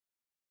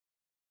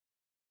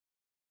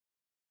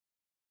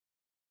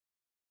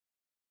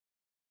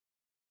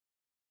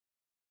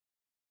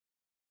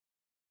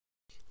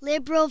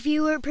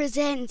LiberalViewer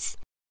presents.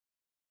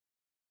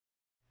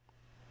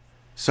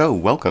 So,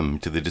 welcome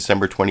to the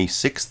December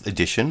 26th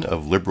edition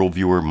of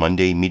LiberalViewer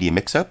Monday Media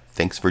Mix-Up.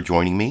 Thanks for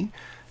joining me.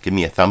 Give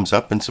me a thumbs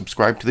up and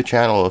subscribe to the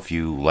channel if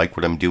you like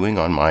what I'm doing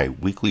on my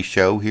weekly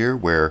show here,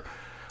 where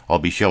I'll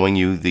be showing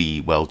you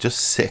the, well, just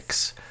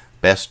 6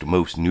 best,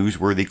 most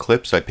newsworthy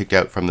clips I picked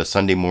out from the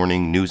Sunday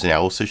morning news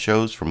analysis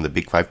shows from the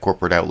big 5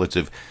 corporate outlets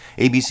of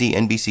ABC,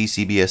 NBC,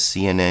 CBS,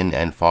 CNN,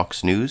 and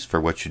Fox News for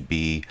what should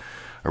be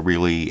a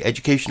really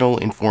educational,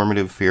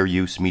 informative, fair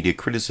use media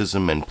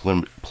criticism and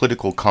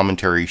political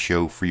commentary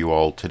show for you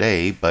all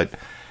today. But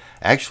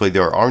actually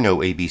there are no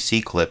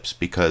ABC clips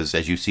because,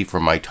 as you see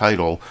from my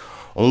title,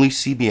 only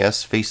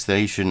CBS, Face the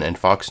Nation, and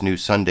Fox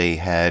News Sunday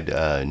had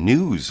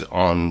news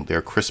on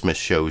their Christmas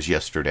shows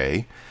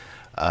yesterday.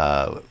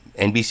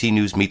 NBC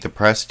News Meet the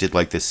Press did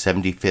like this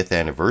 75th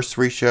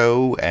anniversary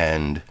show,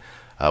 and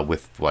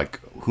with like,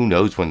 who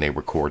knows when they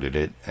recorded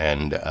it,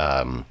 and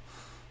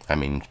I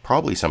mean,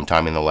 probably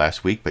sometime in the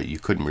last week, but you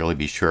couldn't really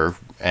be sure.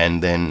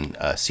 And then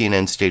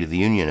CNN State of the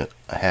Union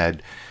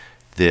had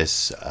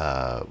this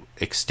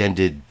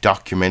extended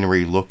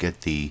documentary look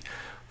at the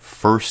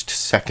first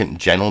second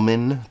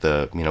gentleman,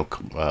 the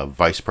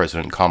Vice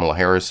President Kamala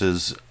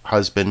Harris's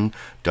husband,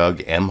 Doug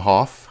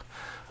Emhoff.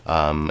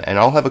 And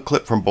I'll have a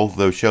clip from both of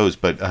those shows,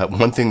 but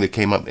one thing that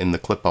came up in the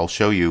clip I'll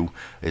show you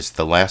is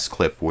the last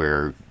clip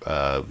where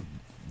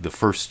the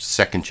first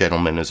second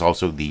gentleman is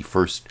also the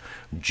first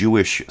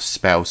Jewish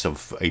spouse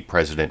of a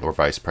president or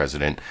vice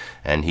president,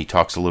 and he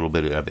talks a little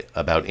bit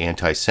about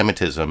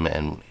anti-Semitism,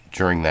 and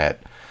during that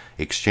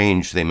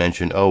exchange they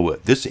mentioned, oh,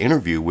 this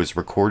interview was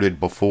recorded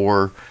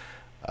before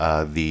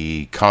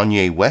the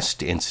Kanye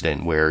West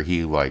incident where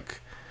he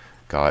lost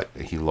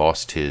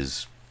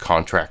his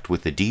contract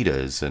with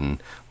Adidas.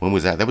 And when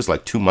was that? That was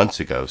like 2 months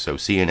ago, so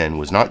CNN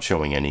was not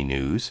showing any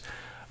news.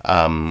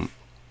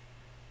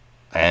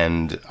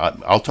 And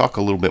I'll talk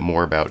a little bit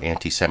more about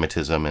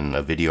anti-Semitism and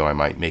a video I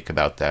might make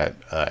about that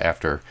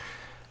after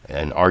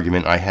an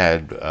argument I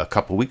had a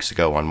couple weeks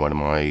ago on one of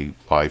my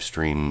live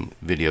stream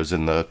videos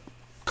in the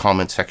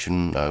comment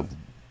section,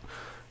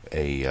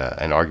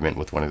 an argument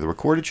with one of the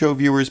recorded show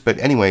viewers. But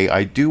anyway,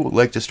 I do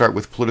like to start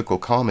with political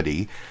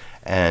comedy,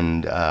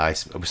 and I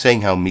was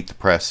saying how Meet the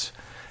Press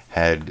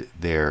had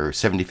their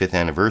 75th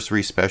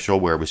anniversary special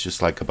where it was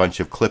just like a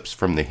bunch of clips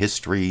from the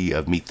history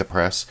of Meet the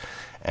Press.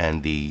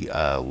 And the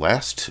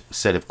last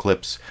set of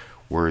clips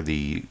were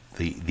the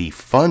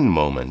fun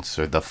moments,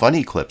 or the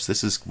funny clips.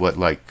 This is what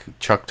like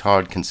Chuck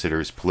Todd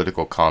considers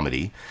political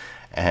comedy.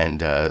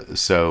 And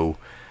so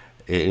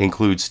it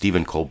includes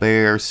Stephen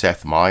Colbert,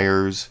 Seth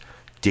Meyers,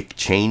 Dick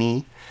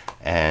Cheney.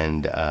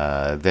 And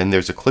then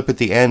there's a clip at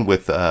the end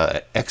with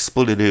an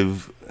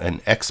expletive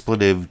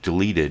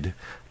deleted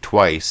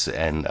twice.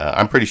 And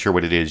I'm pretty sure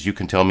what it is. You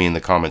can tell me in the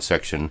comment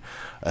section.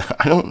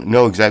 I don't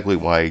know exactly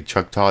why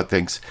Chuck Todd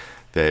thinks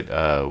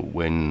that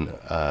when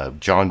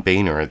John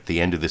Boehner at the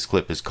end of this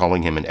clip is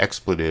calling him an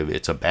expletive,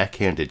 it's a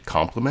backhanded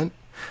compliment.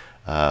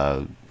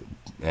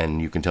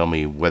 And you can tell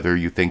me whether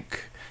you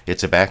think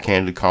it's a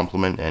backhanded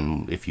compliment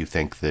and if you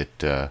think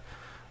that,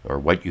 or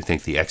what you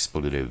think the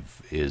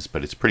expletive is.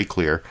 But it's pretty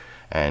clear,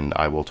 and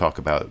I will talk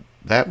about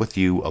that with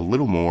you a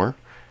little more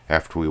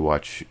after we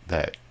watch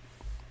that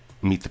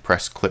Meet the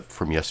Press clip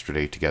from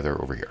yesterday together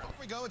over here. Here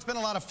we go. It's been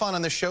a lot of fun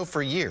on this show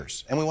for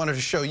years, and we wanted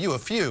to show you a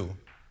few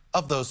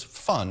of those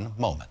fun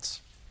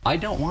moments. I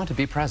don't want to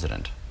be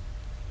president.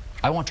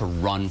 I want to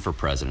run for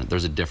president.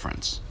 There's a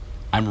difference.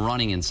 I'm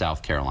running in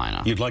South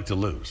Carolina. You'd like to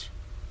lose?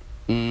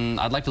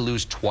 I'd like to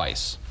lose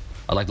twice.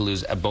 I'd like to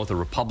lose both a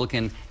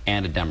Republican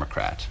and a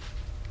Democrat.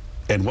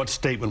 And what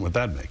statement would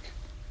that make?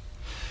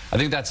 I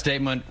think that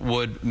statement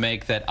would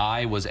make that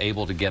I was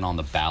able to get on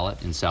the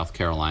ballot in South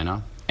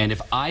Carolina. And if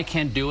I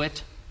can do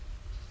it,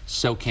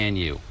 so can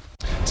you.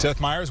 Seth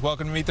Meyers,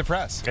 welcome to Meet the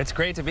Press. It's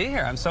great to be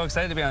here. I'm so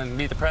excited to be on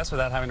Meet the Press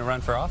without having to run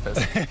for office.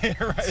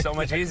 Right. So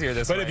much easier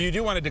this way. But if you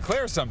do want to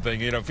declare something,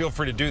 feel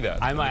free to do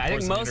that. I might. I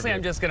think mostly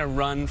I'm just going to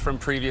run from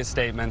previous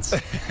statements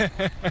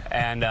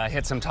and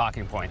hit some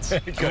talking points.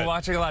 We're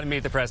watching a lot of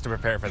Meet the Press to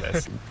prepare for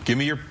this. Give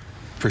me your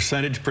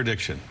percentage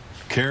prediction.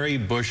 Kerry,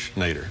 Bush,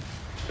 Nader.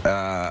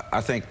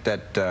 I think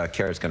that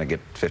Kerry's going to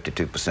get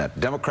 52%.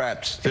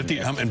 Democrats 50,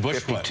 and Bush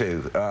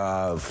 52,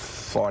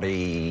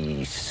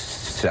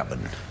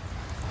 47.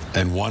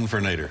 And 1 for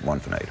Nader. 1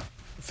 for Nader.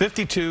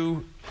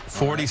 52,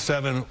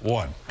 47,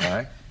 1. All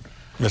right.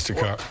 Mr.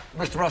 Carr.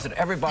 Mr. Russell,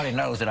 everybody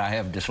knows that I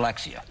have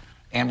dyslexia.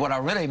 And what I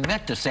really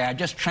meant to say, I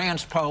just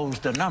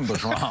transposed the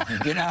numbers wrong,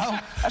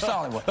 That's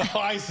all it was. Oh,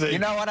 I see. You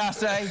know what I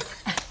say?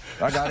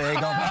 I got egg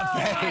on my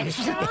face.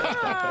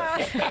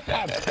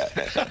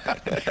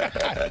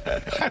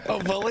 I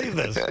don't believe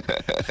this.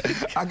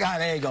 I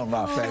got egg on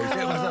my face.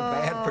 It was a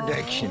bad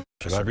prediction.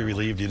 Should I be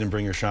relieved you didn't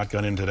bring your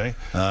shotgun in today?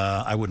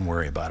 I wouldn't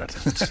worry about it.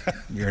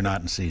 You're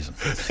not in season.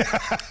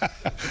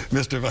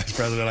 Mr. Vice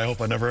President, I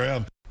hope I never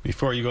am.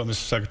 Before you go, Mr.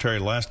 Secretary,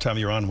 last time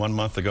you were on 1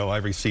 month ago, I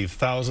received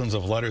thousands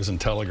of letters and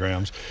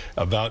telegrams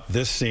about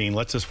this scene.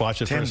 Let's just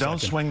watch it for a second. Tim, don't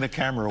swing the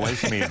camera away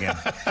from me again.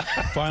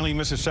 Finally,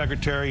 Mr.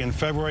 Secretary, in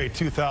February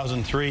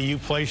 2003, you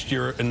placed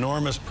your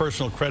enormous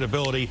personal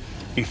credibility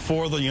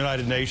before the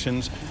United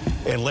Nations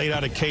and laid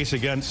out a case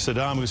against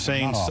Saddam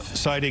Hussein,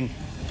 citing...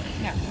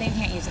 No, they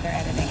can't use it. They're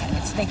editing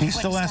it. He's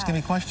still asking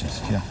me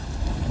questions. Yeah.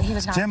 He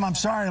was not. Tim, I'm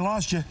sorry I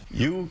lost you.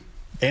 You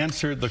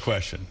answered the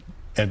question.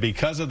 And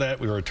because of that,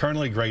 we are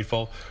eternally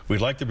grateful.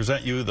 We'd like to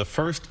present you the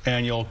first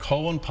annual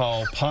Colin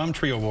Powell Palm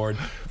Tree Award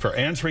for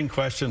answering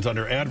questions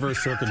under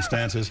adverse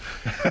circumstances.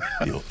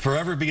 You'll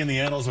forever be in the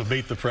annals of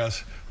Meet the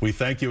Press. We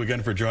thank you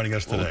again for joining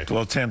us today.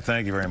 Well, Tim,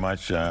 thank you very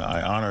much.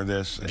 I honor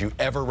this. Did you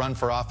ever run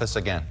for office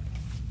again?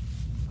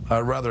 I'd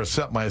rather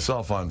set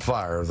myself on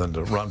fire than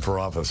to run for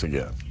office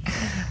again.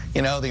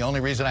 You know, the only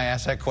reason I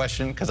asked that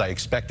question, because I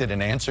expected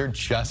an answer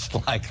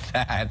just like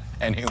that.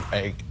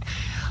 Anyway,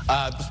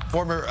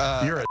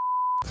 You're a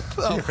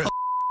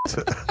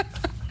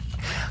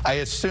I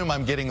assume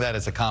I'm getting that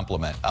as a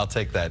compliment. I'll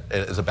take that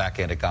as a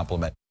backhanded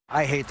compliment.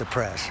 I hate the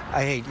press.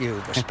 I hate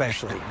you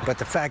especially. But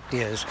the fact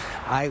is,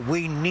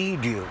 we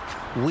need you.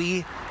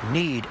 We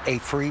need a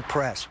free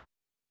press.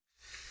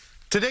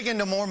 To dig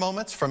into more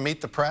moments from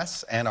Meet the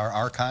Press and our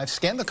archives,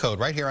 scan the code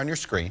right here on your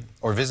screen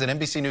or visit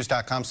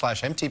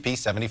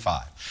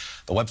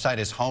NBCnews.com/MTP75. The website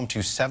is home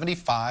to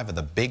 75 of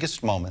the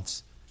biggest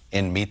moments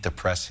in Meet the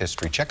Press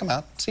history. Check them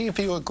out. See if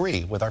you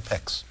agree with our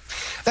picks.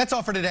 That's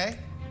all for today.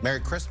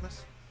 Merry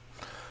Christmas.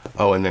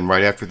 Oh, and then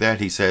right after that,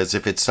 he says,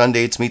 if it's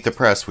Sunday, it's Meet the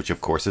Press, which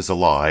of course is a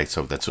lie.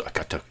 So I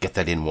got to get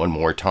that in one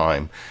more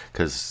time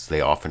because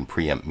they often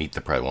preempt Meet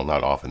the Press. Well,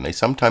 not often. They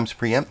sometimes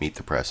preempt Meet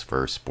the Press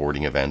for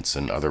sporting events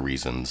and other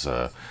reasons.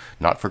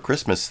 Not for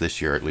Christmas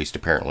this year, at least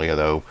apparently,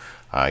 although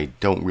I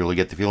don't really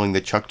get the feeling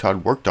that Chuck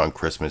Todd worked on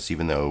Christmas,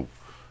 even though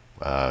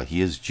he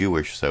is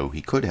Jewish, so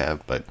he could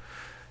have, but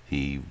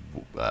he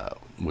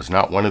was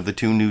not one of the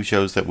two news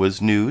shows that was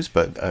news,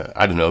 but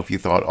I don't know if you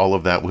thought all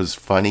of that was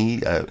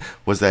funny.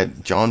 Was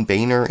that John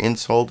Boehner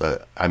insult?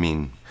 I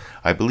mean,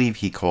 I believe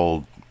he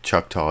called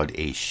Chuck Todd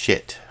a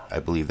shit. I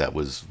believe that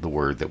was the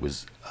word that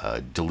was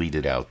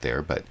deleted out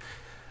there. But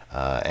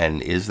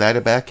and is that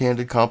a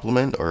backhanded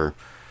compliment or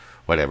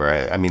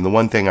whatever? I mean, the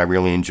one thing I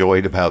really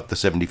enjoyed about the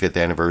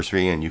 75th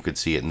anniversary, and you could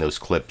see it in those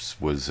clips,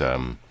 was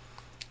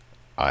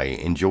I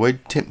enjoyed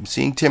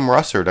seeing Tim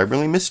Russert. I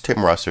really missed Tim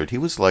Russert. He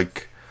was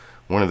like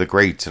one of the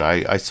greats, and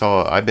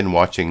I've been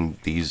watching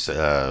these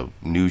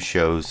news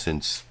shows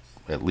since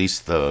at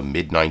least the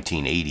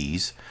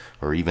mid-1980s,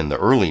 or even the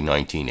early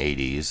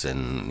 1980s,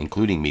 and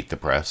including Meet the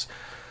Press.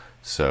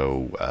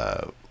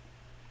 So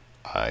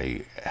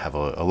I have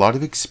a lot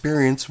of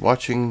experience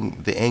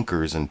watching the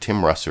anchors, and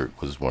Tim Russert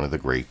was one of the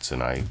greats,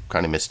 and I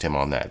kind of missed him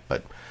on that,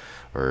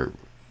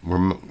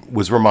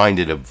 was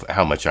reminded of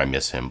how much I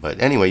miss him.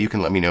 But anyway, you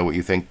can let me know what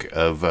you think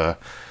of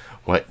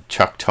what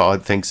Chuck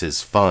Todd thinks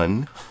is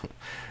fun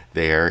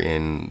there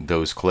in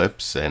those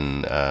clips,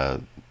 and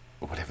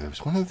whatever. There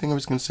was one other thing I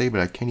was going to say, but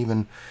I can't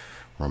even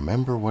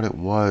remember what it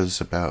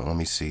was about. Let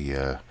me see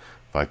if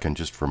I can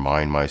just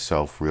remind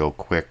myself real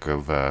quick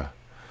of the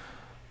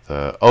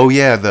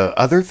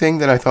other thing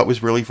that I thought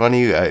was really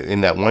funny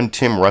in that one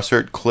Tim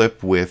Russert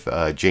clip with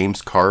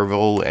James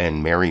Carville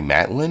and Mary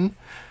Matlin.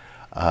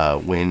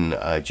 When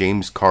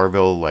James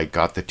Carville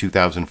got the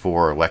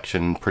 2004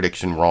 election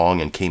prediction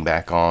wrong and came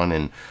back on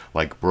and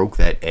broke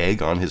that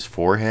egg on his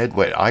forehead.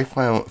 What I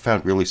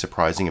found really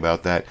surprising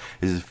about that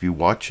is if you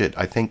watch it,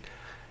 I think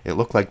it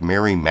looked like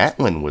Mary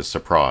Matlin was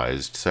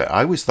surprised. So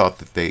I always thought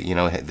that they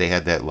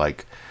had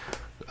that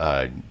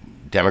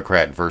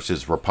Democrat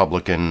versus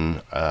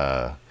Republican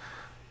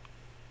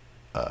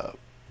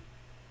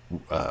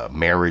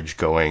marriage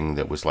going,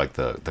 that was like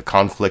the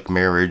conflict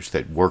marriage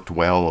that worked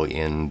well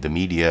in the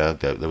media,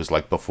 that was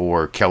like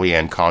before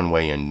Kellyanne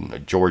Conway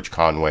and George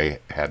Conway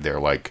had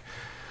their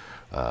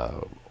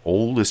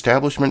old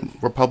establishment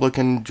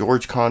Republican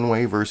George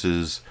Conway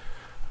versus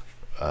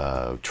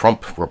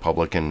Trump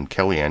Republican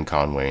Kellyanne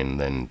Conway, and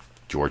then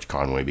George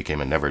Conway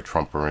became a never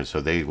Trumper, so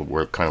they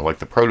were kind of like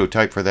the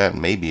prototype for that.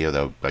 Maybe,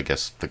 although I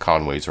guess the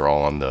Conways are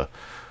all on the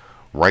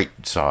right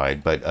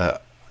side,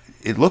 but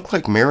it looked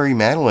like Mary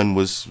Matlin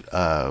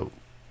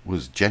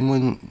was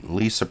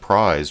genuinely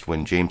surprised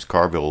when James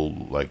Carville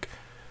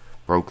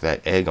broke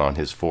that egg on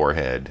his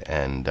forehead,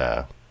 and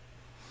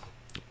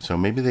so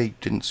maybe they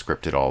didn't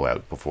script it all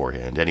out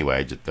beforehand.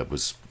 Anyway, that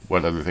was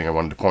one other thing I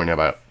wanted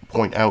to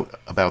point out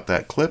about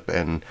that clip,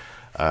 and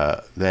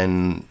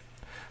then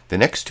the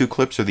next two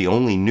clips are the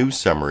only news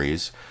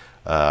summaries.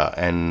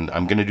 And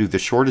I'm going to do the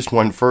shortest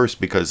one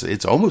first because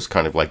it's almost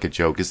kind of like a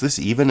joke. Is this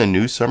even a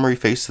news summary?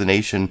 Face the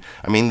Nation.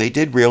 I mean, they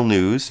did real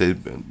news.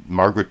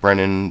 Margaret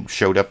Brennan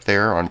showed up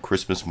there on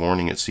Christmas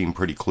morning. It seemed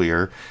pretty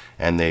clear.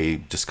 And they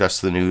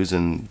discussed the news,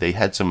 and they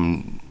had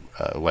some,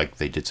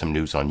 they did some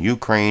news on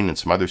Ukraine and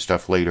some other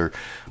stuff later.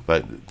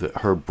 But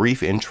her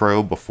brief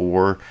intro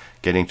before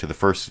getting to the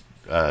first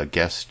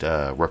guest,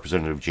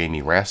 Representative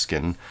Jamie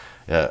Raskin,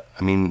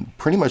 I mean,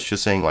 pretty much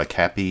just saying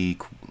Happy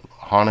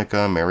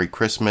Hanukkah, Merry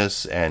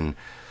Christmas, and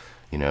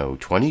you know,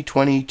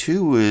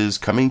 2022 is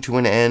coming to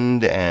an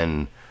end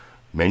and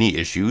many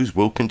issues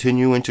will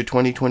continue into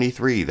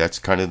 2023. That's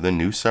kind of the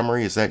news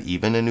summary. Is that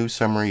even a news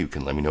summary? You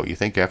can let me know what you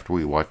think after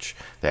we watch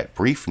that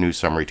brief news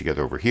summary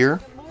together over here.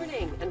 Good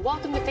morning and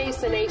welcome to Face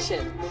the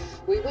Nation.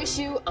 We wish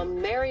you a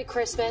Merry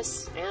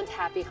Christmas and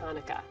Happy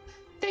Hanukkah.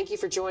 Thank you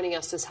for joining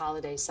us this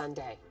holiday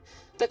Sunday.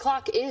 The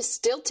clock is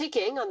still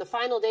ticking on the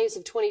final days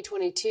of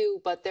 2022,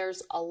 but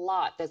there's a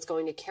lot that's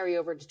going to carry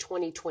over to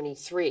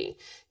 2023.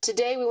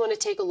 Today, we want to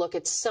take a look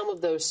at some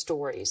of those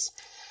stories.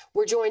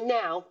 We're joined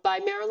now by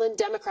Maryland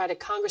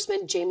Democratic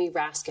Congressman Jamie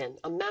Raskin,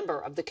 a member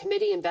of the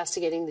committee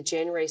investigating the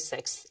January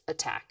 6th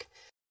attack.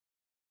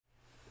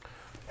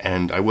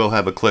 And I will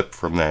have a clip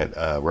from that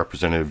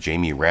Representative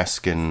Jamie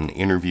Raskin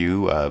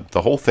interview.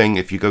 The whole thing,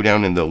 if you go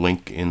down in the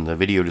link in the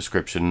video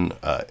description,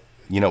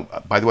 you know,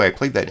 by the way, I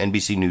played that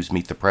NBC News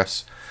Meet the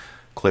Press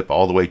clip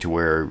all the way to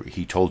where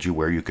he told you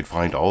where you could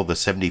find all the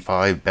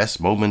 75 best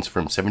moments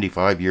from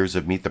 75 years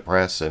of Meet the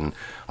Press. And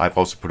I've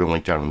also put a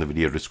link down in the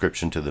video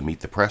description to the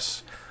Meet the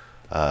Press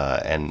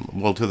and,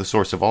 well, to the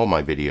source of all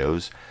my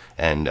videos.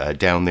 And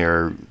down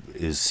there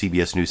is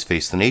CBS News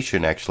Face the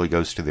Nation, actually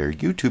goes to their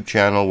YouTube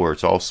channel where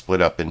it's all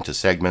split up into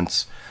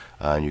segments.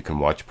 And you can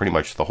watch pretty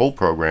much the whole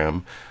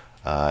program.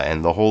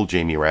 And the whole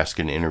Jamie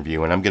Raskin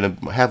interview, and I'm going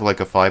to have like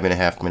a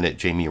 5.5-minute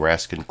Jamie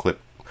Raskin clip.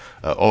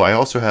 I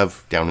also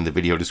have down in the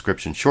video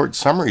description short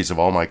summaries of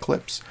all my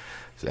clips.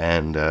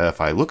 And if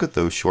I look at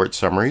those short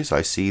summaries,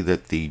 I see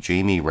that the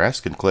Jamie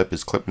Raskin clip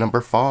is clip number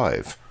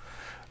 5.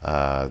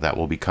 That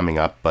will be coming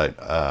up, but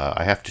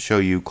I have to show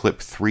you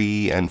clip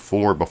 3 and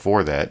 4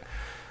 before that.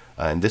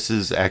 And this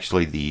is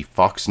actually the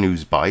Fox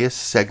News bias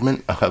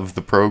segment of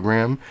the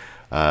program.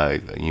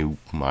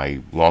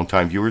 My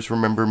longtime viewers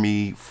remember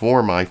me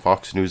for my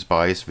Fox News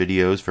bias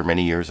videos. For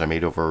many years, I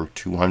made over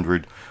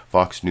 200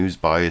 Fox News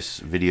bias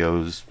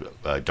videos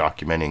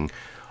documenting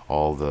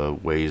all the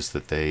ways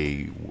that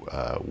they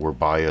were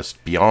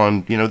biased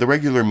beyond, you know, the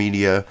regular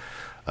media.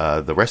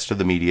 The rest of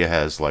the media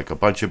has like a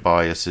bunch of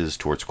biases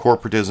towards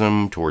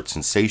corporatism, towards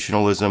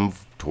sensationalism,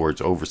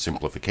 towards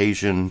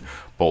oversimplification,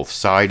 both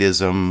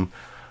sidism.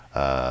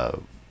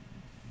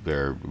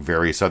 There are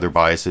various other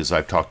biases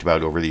I've talked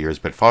about over the years,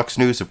 but Fox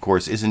News, of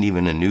course, isn't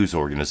even a news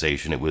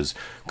organization. It was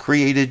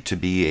created to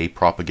be a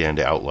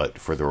propaganda outlet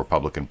for the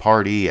Republican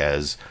Party,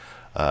 as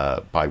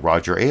by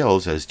Roger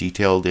Ailes, as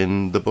detailed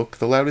in the book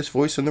The Loudest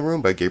Voice in the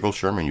Room by Gabriel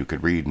Sherman. You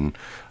could read, and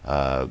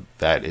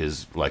that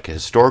is like a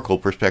historical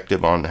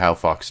perspective on how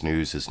Fox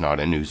News is not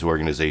a news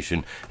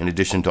organization, in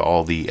addition to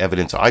all the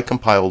evidence I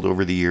compiled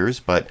over the years.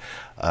 But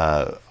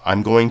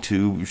I'm going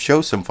to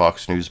show some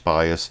Fox News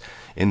bias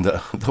in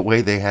the way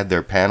they had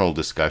their panel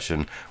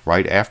discussion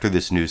right after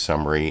this news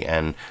summary.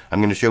 And I'm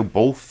going to show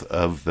both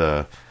of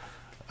the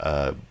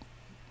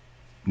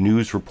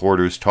news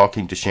reporters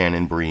talking to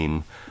Shannon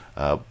Bream,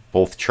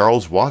 both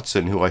Charles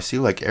Watson, who I see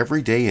like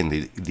every day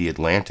in the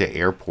Atlanta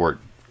airport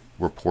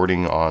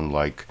reporting on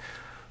like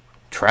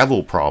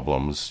travel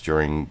problems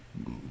during,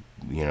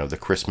 you know, the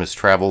Christmas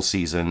travel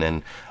season.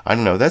 And I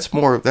don't know, that's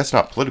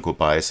not political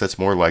bias. That's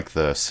more like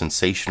the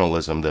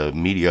sensationalism, the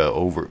media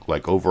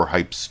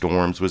overhyped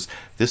storms. Was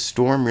this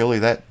storm really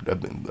that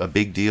a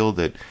big deal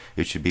that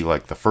it should be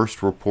like the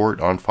first report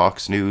on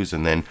Fox News?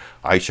 And then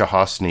Aishah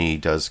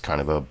Hasnie does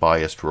kind of a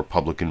biased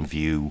Republican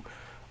view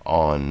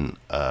on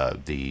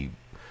the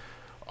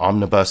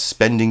omnibus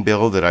spending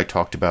bill that I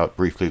talked about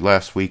briefly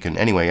last week. And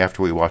anyway,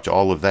 after we watch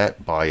all of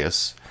that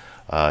bias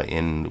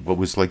in what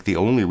was like the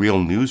only real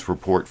news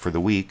report for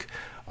the week,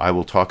 I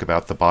will talk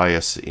about the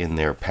bias in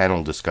their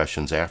panel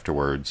discussions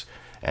afterwards,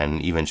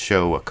 and even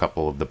show a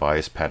couple of the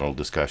bias panel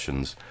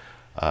discussions.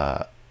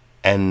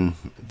 And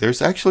there's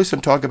actually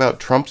some talk about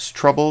Trump's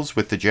troubles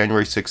with the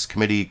January 6th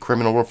committee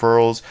criminal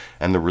referrals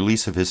and the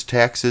release of his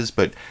taxes,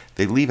 but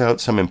they leave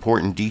out some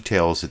important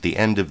details at the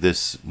end of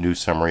this news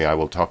summary I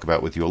will talk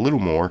about with you a little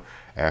more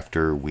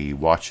after we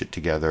watch it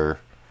together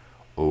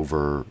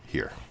over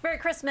here. Merry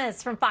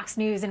Christmas from Fox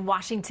News in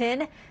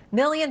Washington.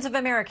 Millions of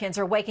Americans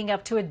are waking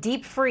up to a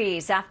deep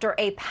freeze after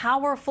a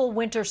powerful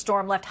winter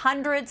storm left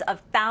hundreds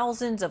of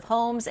thousands of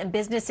homes and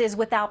businesses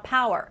without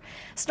power,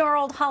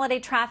 snarled holiday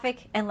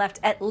traffic, and left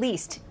at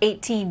least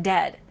 18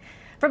 dead.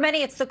 For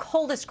many, it's the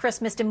coldest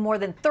Christmas in more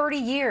than 30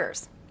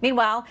 years.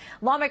 Meanwhile,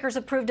 lawmakers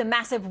approved a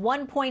massive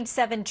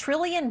 $1.7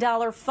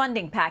 trillion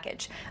funding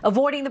package,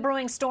 avoiding the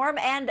brewing storm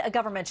and a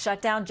government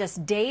shutdown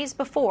just days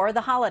before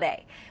the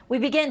holiday. We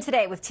begin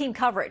today with team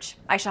coverage.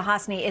 Aishah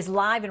Hasnie is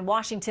live in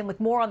Washington with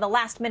more on the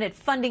last-minute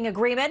funding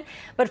agreement.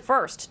 But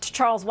first, to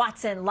Charles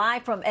Watson,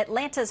 live from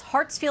Atlanta's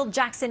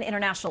Hartsfield-Jackson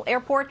International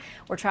Airport,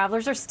 where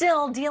travelers are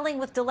still dealing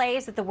with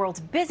delays at the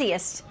world's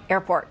busiest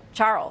airport.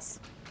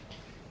 Charles.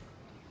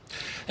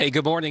 Hey,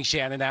 good morning,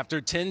 Shannon.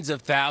 After tens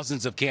of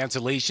thousands of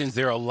cancellations,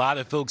 there are a lot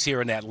of folks here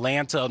in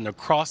Atlanta and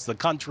across the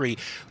country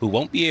who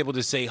won't be able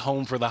to stay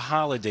home for the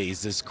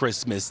holidays this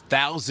Christmas.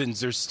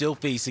 Thousands are still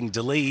facing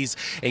delays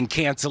and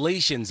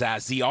cancellations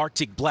as the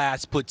Arctic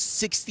blast put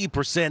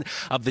 60%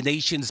 of the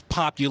nation's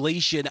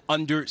population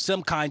under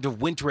some kind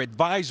of winter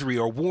advisory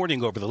or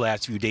warning over the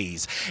last few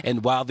days.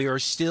 And while there are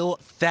still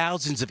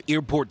thousands of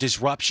airport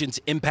disruptions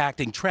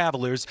impacting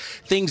travelers,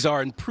 things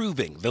are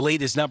improving. The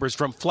latest numbers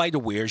from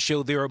FlightAware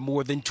show there are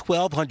more than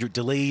 1,200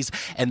 delays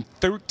and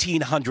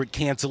 1,300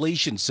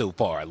 cancellations so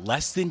far.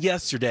 Less than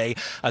yesterday,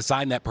 a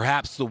sign that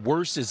perhaps the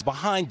worst is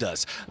behind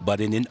us.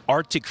 But in an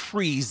Arctic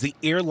freeze, the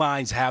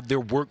airlines have their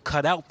work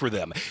cut out for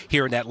them.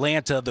 Here in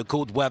Atlanta, the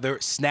cold weather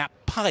snapped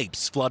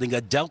pipes, flooding a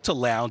Delta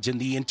lounge in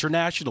the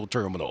international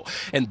terminal.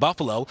 In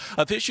Buffalo,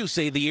 officials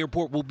say the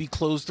airport will be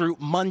closed through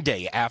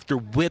Monday after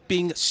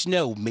whipping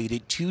snow made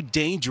it too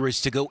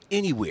dangerous to go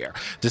anywhere.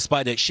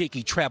 Despite a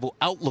shaky travel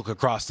outlook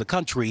across the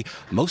country,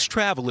 most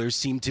travelers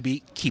seem to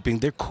be keeping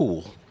their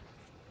cool.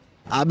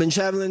 I've been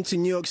traveling to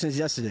New York since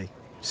yesterday.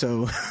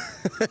 So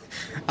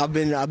I've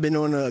been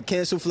on a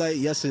canceled flight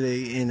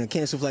yesterday and a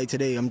canceled flight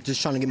today. I'm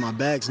just trying to get my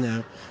bags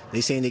now.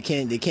 They saying they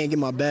can't get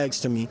my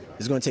bags to me.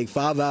 It's going to take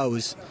 5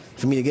 hours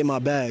for me to get my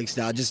bags.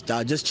 I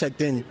just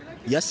checked in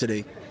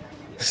yesterday.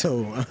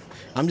 So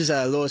I'm just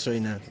at a loss right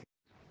now.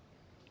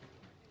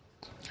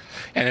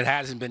 And it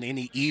hasn't been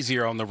any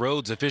easier on the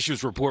roads.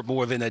 Officials report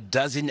more than a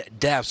dozen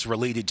deaths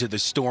related to the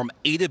storm,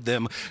 8 of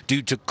them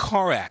due to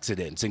car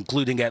accidents,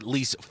 including at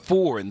least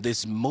 4 in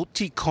this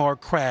multi-car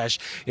crash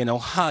in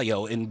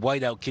Ohio in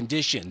whiteout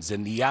conditions.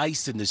 And the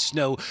ice and the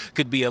snow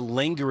could be a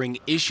lingering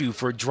issue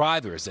for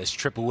drivers as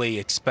AAA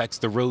expects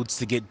the roads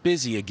to get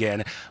busy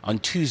again on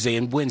Tuesday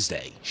and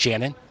Wednesday.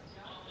 Shannon?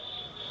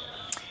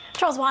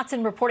 Charles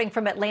Watson reporting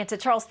from Atlanta.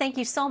 Charles, thank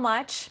you so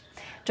much.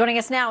 Joining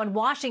us now in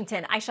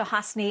Washington, Aishah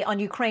Hasnie on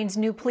Ukraine's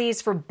new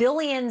pleas for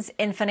billions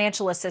in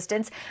financial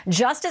assistance,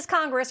 just as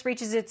Congress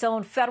reaches its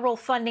own federal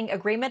funding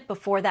agreement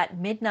before that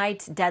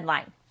midnight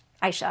deadline.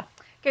 Aishah.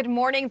 Good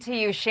morning to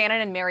you, Shannon,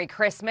 and Merry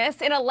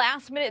Christmas. In a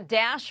last-minute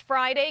dash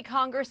Friday,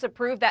 Congress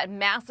approved that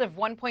massive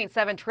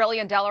 $1.7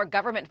 trillion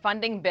government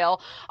funding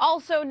bill,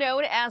 also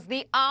known as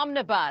the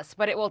omnibus.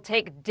 But it will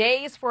take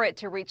days for it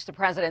to reach the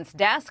president's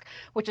desk,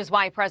 which is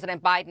why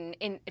President Biden,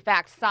 in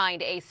fact,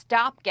 signed a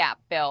stopgap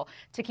bill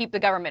to keep the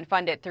government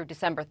funded through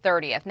December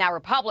 30th. Now,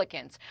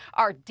 Republicans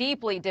are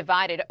deeply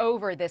divided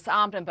over this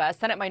omnibus.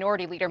 Senate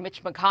Minority Leader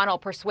Mitch McConnell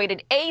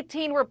persuaded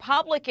 18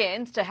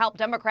 Republicans to help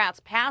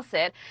Democrats pass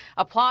it,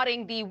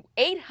 applauding the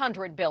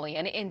 $800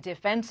 billion in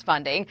defense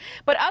funding,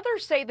 but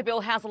others say the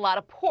bill has a lot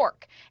of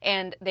pork,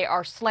 and they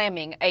are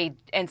slamming a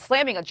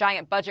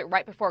giant budget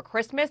right before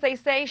Christmas. They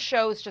say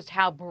shows just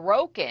how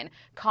broken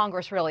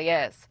Congress really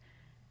is.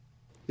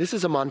 This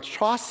is a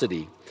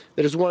monstrosity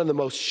that is one of the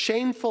most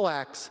shameful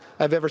acts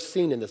I've ever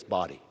seen in this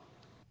body.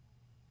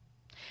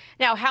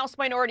 Now, House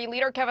Minority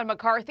Leader Kevin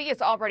McCarthy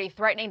is already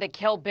threatening to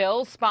kill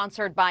bills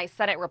sponsored by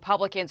Senate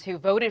Republicans who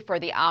voted for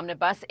the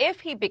omnibus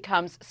if he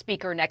becomes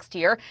Speaker next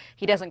year.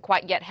 He doesn't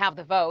quite yet have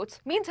the votes.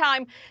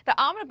 Meantime, the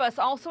omnibus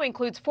also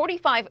includes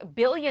 $45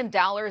 billion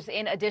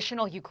in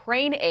additional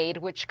Ukraine aid,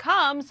 which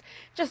comes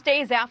just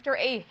days after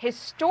a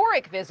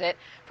historic visit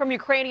from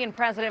Ukrainian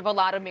President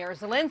Volodymyr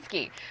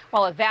Zelenskyy.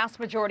 While a vast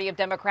majority of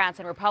Democrats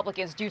and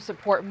Republicans do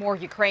support more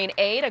Ukraine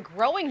aid, a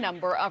growing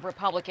number of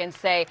Republicans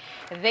say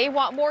they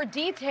want more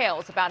details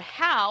about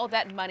how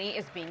that money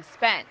is being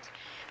spent.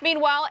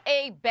 Meanwhile,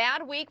 a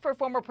bad week for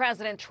former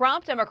President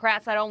Trump.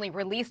 Democrats not only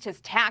released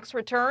his tax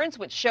returns,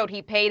 which showed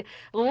he paid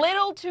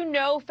little to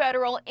no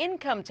federal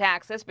income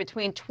taxes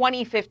between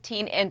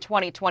 2015 and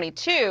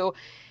 2022,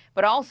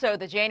 but also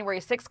the January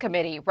 6th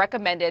committee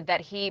recommended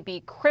that he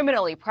be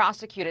criminally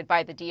prosecuted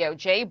by the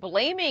DOJ,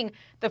 blaming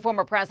the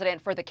former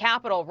president for the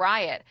Capitol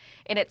riot.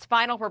 In its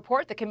final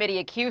report, the committee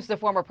accused the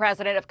former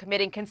president of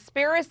committing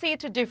conspiracy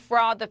to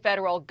defraud the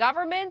federal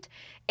government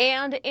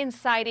and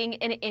inciting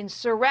an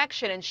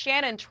insurrection. And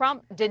Shannon,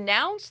 Trump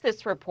denounced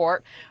this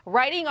report,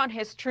 writing on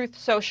his Truth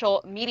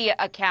social media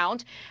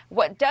account,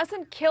 "What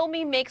doesn't kill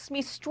me makes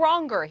me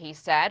stronger," he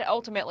said.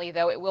 Ultimately,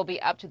 though, it will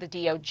be up to the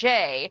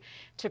DOJ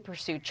to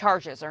pursue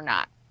charges or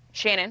not.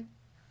 Shannon?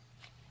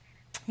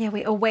 Yeah,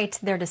 we await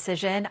their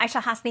decision.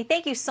 Aishah Hasnie,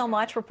 thank you so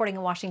much for reporting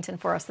in Washington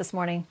for us this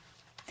morning.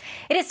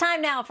 It is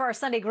time now for our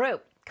Sunday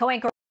group.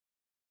 Co-anchor.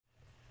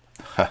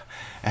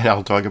 And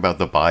I'll talk about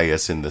the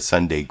bias in the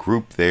Sunday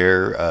group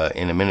there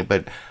in a minute,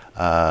 but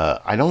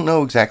I don't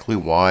know exactly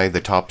why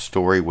the top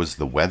story was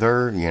the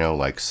weather, you know,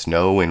 like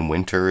snow in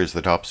winter is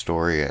the top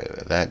story.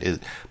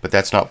 But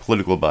that's not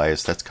political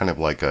bias. That's kind of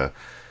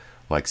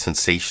like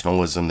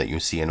sensationalism that you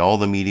see in all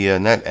the media,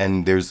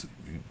 and there's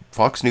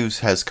Fox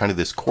News has kind of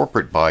this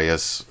corporate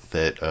bias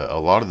that a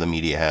lot of the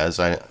media has.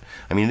 I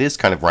mean, it is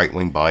kind of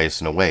right-wing bias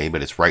in a way,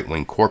 but it's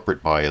right-wing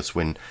corporate bias.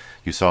 When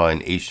you saw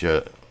in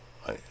Aishah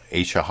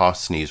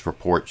Hasnie's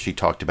report, she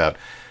talked about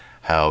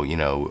how, you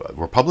know,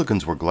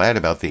 Republicans were glad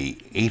about the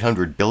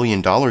 $800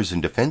 billion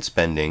in defense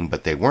spending,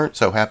 but they weren't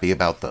so happy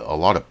about a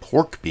lot of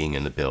pork being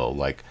in the bill.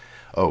 Like,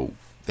 oh,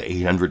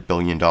 the $800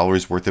 billion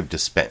worth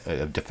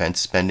of defense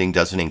spending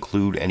doesn't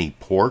include any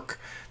pork.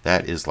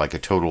 That is like a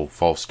total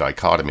false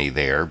dichotomy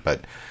there.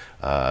 But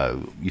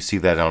you see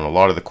that on a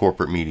lot of the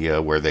corporate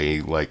media where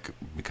they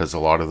because a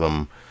lot of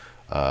them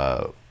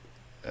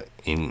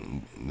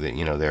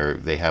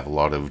they have a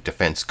lot of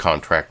defense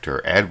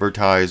contractor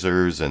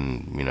advertisers,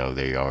 and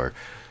they are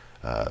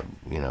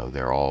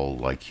they're all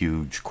like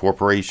huge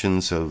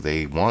corporations, so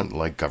they want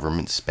like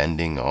government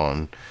spending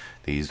on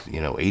these,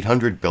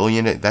 $800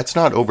 billion. That's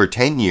not over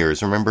 10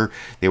 years. Remember,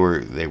 they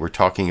were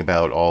talking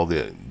about all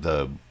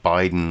the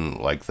Biden,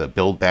 like the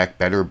Build Back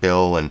Better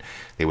bill, and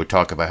they would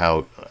talk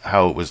about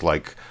how it was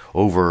like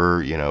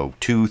over,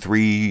 2,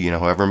 3,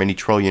 however many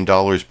trillion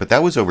dollars, but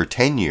that was over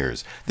 10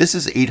 years. This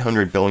is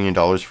 $800 billion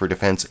for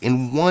defense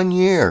in 1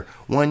 year.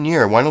 1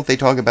 year. Why don't they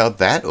talk about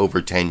that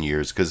over 10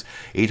 years? Because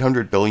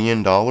 $800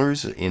 billion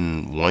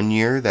in 1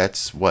 year,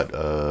 that's what,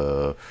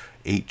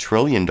 $8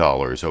 trillion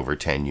over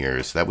 10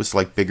 years. That was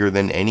like bigger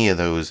than any of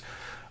those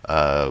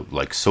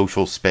like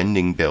social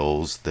spending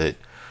bills that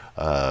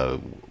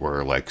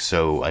were like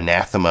so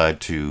anathema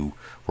to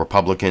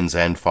Republicans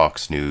and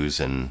Fox News.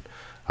 And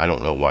I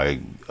don't know why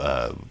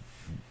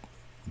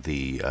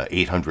the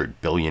 $800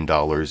 billion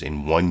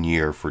in 1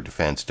 year for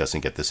defense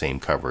doesn't get the same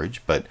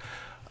coverage. But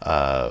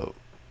the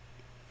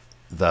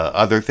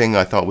other thing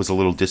I thought was a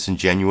little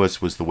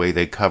disingenuous was the way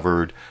they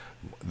covered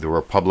the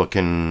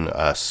Republican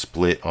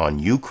split on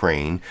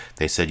Ukraine.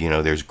 They said,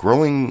 there's a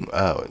growing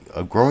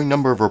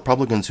number of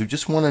Republicans who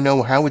just want to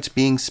know how it's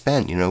being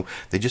spent.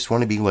 They just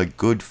want to be like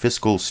good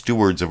fiscal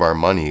stewards of our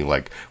money,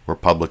 like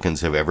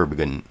Republicans have ever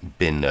been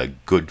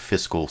good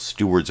fiscal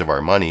stewards of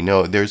our money.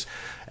 No, there's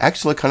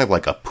actually kind of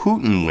like a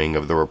Putin wing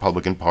of the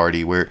Republican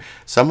Party where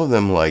some of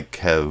them like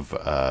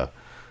have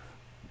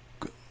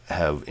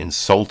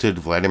insulted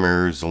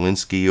Volodymyr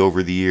Zelenskyy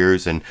over the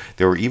years, and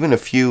there were even a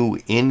few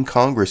in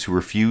Congress who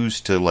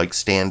refused to like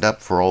stand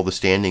up for all the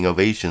standing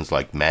ovations,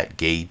 like Matt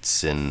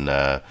Gaetz and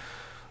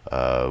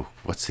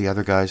what's the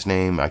other guy's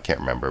name? I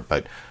can't remember,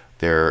 but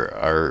there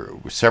are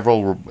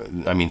several.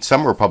 I mean,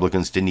 some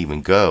Republicans didn't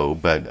even go,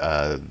 but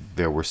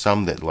there were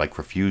some that like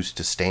refused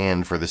to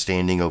stand for the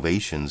standing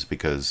ovations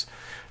because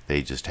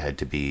they just had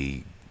to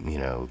be,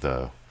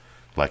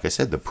 like I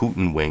said, the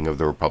Putin wing of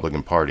the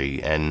Republican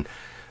Party. And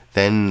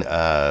then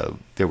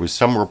there was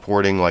some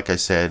reporting, like I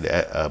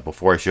said,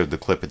 before I showed the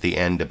clip at the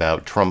end,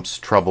 about Trump's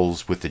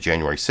troubles with the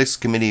January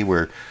 6th committee,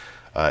 where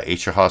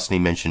Aishah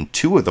Hasnie mentioned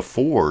 2 of the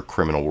 4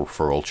 criminal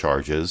referral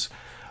charges,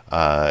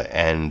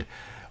 and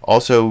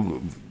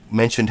also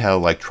mentioned how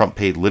like Trump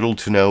paid little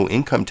to no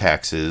income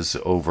taxes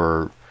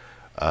over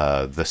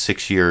the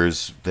 6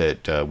 years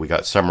that we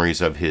got summaries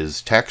of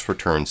his tax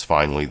returns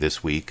finally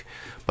this week.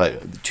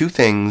 But 2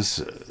 things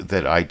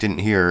that I didn't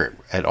hear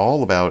at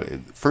all about.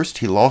 First,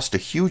 he lost a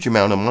huge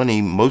amount of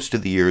money most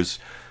of the years,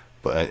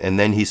 and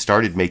then he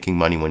started making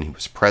money when he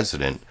was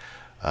president.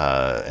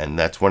 And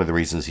that's one of the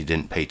reasons he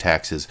didn't pay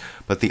taxes.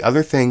 But the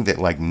other thing that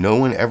like no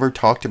one ever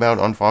talked about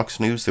on Fox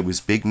News, that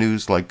was big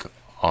news like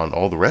on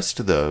all the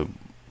rest of the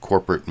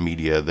corporate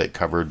media that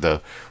covered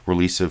the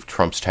release of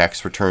Trump's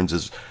tax returns,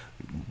 is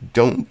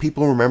don't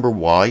people remember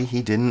why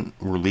he didn't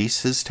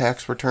release his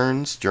tax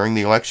returns during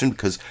the election?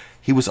 Because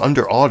he was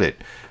under audit.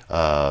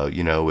 As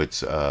soon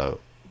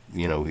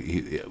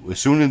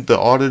as the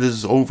audit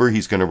is over,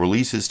 he's going to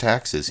release his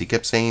taxes. He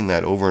kept saying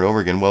that over and over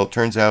again. Well, it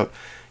turns out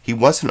he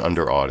wasn't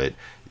under audit.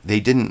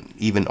 They didn't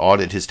even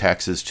audit his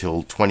taxes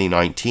till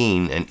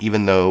 2019. And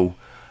even though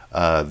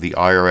the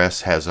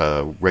IRS has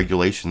a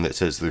regulation that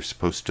says they're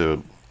supposed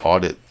to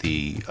audit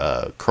the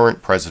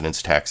current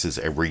president's taxes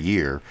every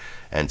year,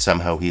 and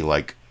somehow he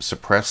like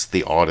suppressed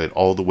the audit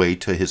all the way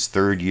to his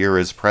 3rd year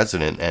as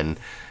president, and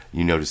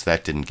you notice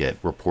that didn't get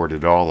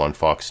reported at all on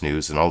Fox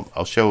News. And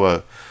I'll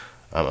show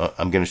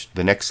the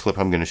next clip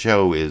I'm going to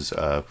show is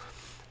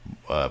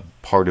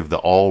part of the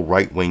all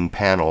right-wing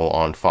panel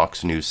on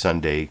Fox News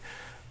Sunday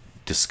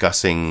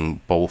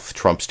discussing both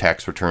Trump's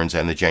tax returns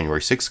and the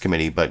January 6th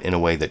committee, but in a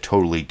way that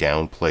totally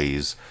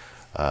downplays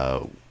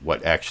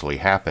what actually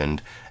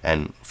happened.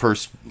 And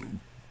first,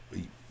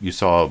 you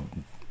saw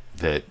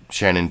that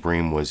Shannon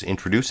Bream was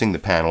introducing the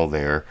panel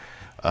there.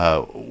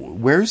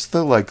 Where's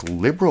the like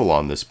liberal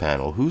on this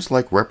panel? Who's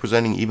like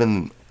representing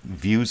even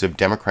views of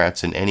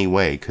Democrats in any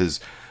way? Because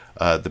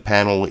the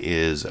panel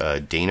is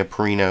Dana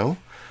Perino,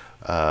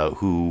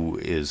 who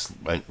is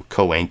a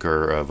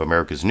co-anchor of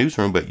America's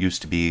Newsroom, but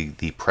used to be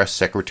the press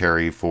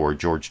secretary for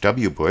George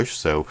W. Bush,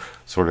 so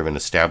sort of an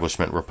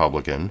establishment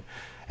Republican.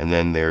 And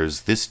then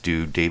there's this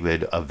dude,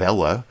 David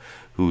Avella,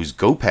 who's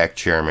GOPAC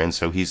chairman,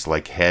 so he's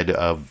like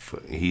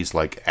he's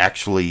like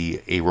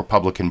actually a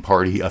Republican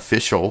Party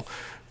official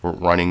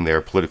running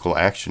their political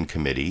action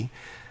committee.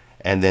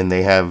 And then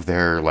they have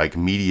their like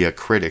media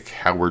critic,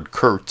 Howard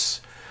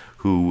Kurtz,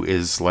 who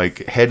is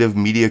like head of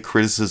media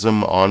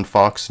criticism on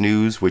Fox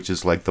News, which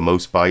is like the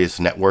most biased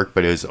network,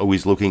 but is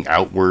always looking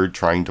outward,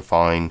 trying to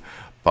find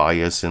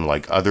bias in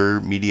like other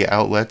media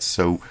outlets.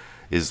 So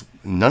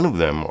none of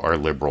them are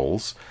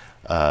liberals.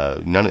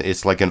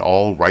 It's like an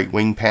all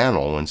right-wing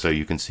panel, and so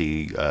you can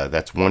see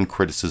that's one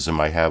criticism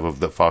I have of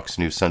the Fox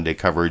News Sunday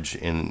coverage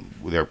in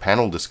their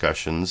panel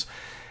discussions.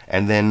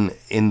 And then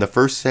in the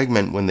first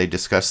segment, when they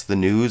discussed the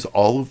news,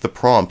 all of the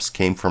prompts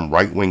came from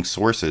right-wing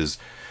sources,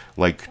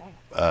 like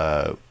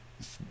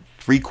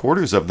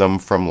 3/4 of them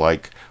from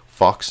like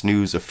Fox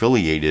News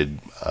affiliated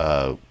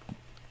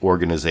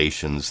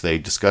organizations. They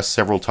discussed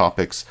several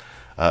topics.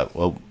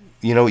 Well,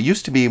 you know, it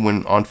used to be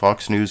when on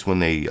Fox News, when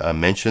they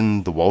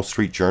mentioned the Wall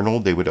Street Journal,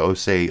 they would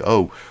say,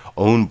 "Oh,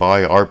 owned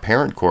by our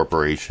parent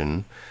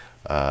corporation,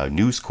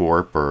 News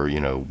Corp," or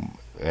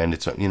and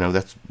it's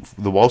that's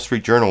the Wall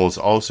Street Journal is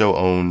also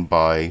owned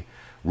by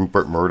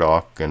Rupert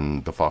Murdoch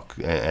and the Fox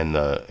and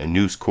the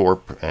News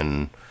Corp,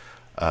 and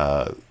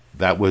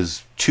that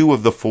was 2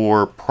 of the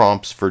 4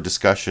 prompts for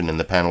discussion in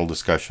the panel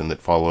discussion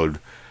that followed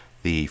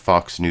the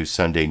Fox News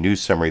Sunday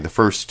news summary. The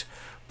first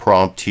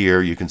prompt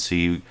here, you can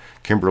see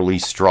Kimberly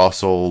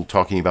Strassel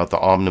talking about the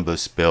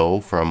omnibus bill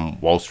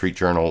from Wall Street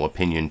Journal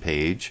opinion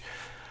page,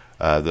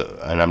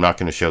 and I'm not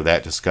going to show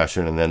that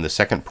discussion. And then the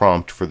second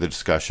prompt for the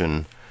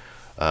discussion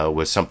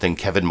was something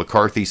Kevin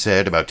McCarthy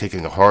said about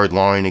taking a hard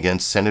line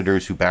against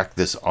senators who back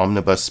this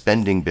omnibus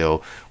spending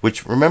bill,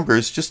 which, remember,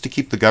 is just to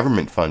keep the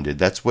government funded.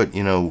 That's what,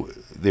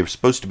 they were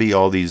supposed to be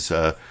all these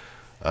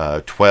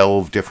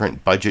 12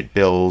 different budget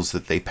bills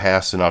that they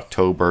pass in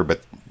October,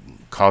 but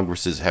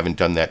Congresses haven't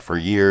done that for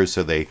years,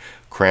 so they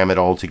cram it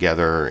all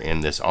together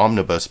in this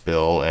omnibus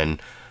bill. And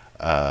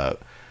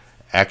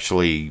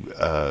actually,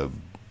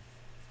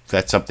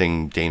 that's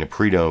something Dana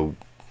Perino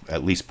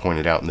at least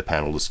pointed out in the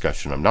panel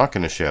discussion I'm not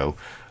going to show,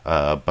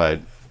 but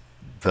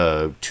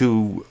the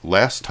 2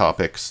 last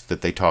topics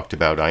that they talked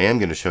about, I am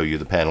going to show you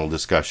the panel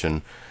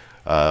discussion.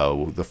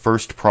 The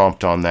first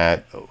prompt on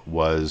that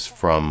was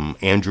from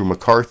Andrew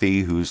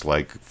McCarthy, who's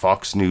like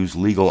Fox News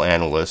legal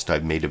analyst.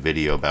 I've made a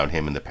video about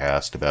him in the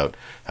past about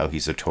how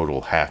he's a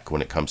total hack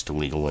when it comes to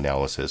legal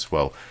analysis.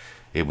 Well,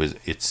 he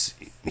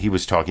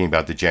was talking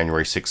about the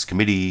January 6th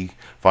committee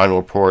final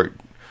report.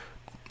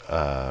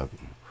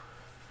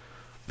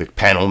 The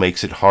panel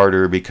makes it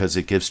harder because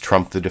it gives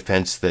Trump the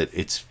defense that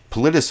it's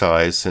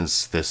politicized,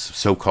 since this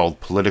so-called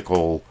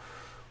political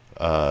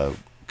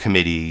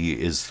committee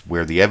is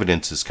where the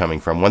evidence is coming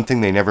from. One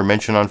thing they never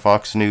mention on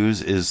Fox News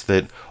is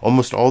that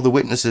almost all the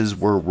witnesses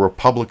were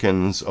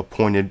Republicans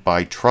appointed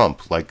by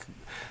Trump. Like,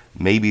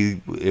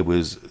 maybe it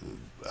was,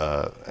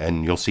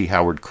 and you'll see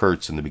Howard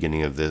Kurtz in the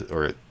beginning of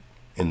or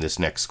in this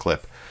next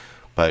clip.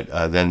 But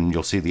then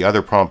you'll see the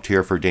other prompt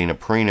here for Dana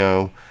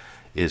Perino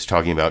is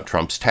talking about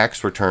Trump's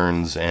tax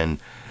returns, and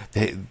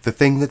the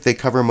thing that they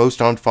cover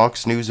most on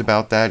Fox News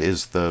about that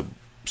is the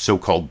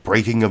so-called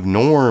breaking of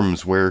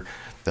norms, where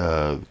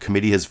the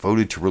committee has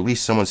voted to release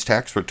someone's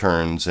tax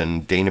returns,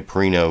 and Dana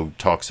Perino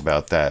talks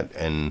about that,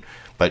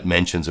 but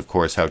mentions, of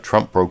course, how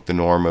Trump broke the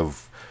norm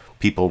of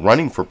people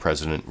running for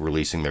president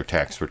releasing their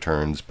tax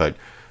returns. But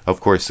of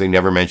course, they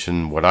never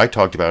mention what I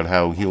talked about,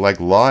 how he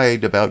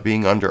lied about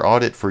being under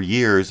audit for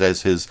years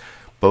as his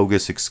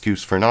bogus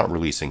excuse for not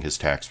releasing his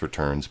tax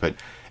returns. But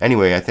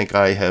anyway, I think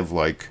I have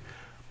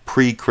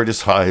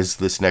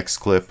pre-criticized this next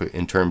clip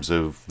in terms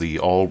of the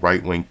all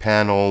right-wing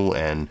panel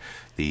and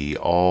the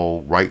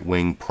all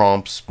right-wing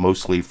prompts,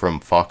 mostly from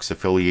Fox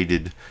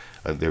affiliated.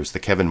 There's the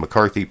Kevin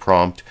McCarthy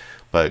prompt,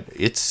 but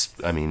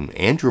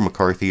Andrew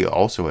McCarthy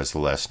also has the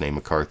last name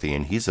McCarthy,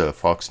 and he's a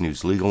Fox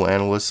News legal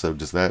analyst. So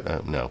does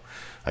that? No,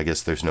 I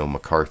guess there's no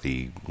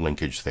McCarthy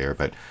linkage there.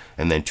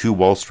 And then 2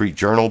 Wall Street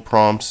Journal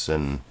prompts,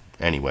 and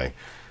anyway,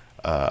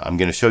 I'm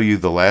going to show you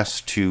the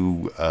last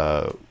 2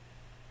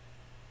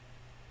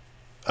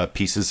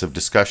 pieces of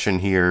discussion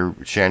here.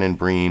 Shannon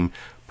Bream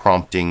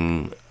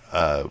prompting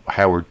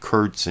Howard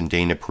Kurtz and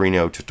Dana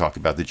Perino to talk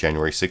about the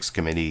January 6th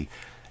committee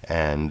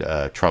and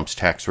Trump's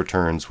tax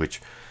returns, which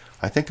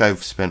I think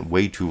I've spent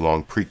way too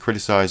long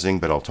pre-criticizing,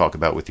 but I'll talk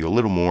about with you a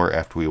little more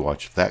after we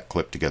watch that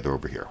clip together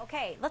over here.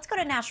 Okay, let's go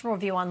to National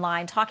Review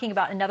Online, talking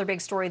about another big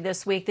story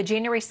this week. The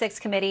January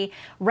 6th committee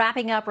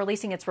wrapping up,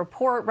 releasing its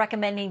report,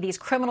 recommending these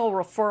criminal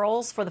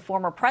referrals for the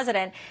former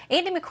president.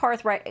 Andy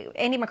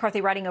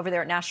McCarthy, writing over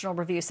there at National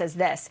Review, says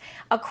this: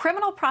 a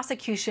criminal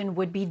prosecution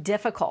would be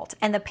difficult,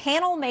 and the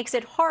panel makes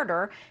it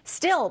harder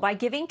still by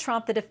giving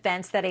Trump the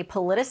defense that a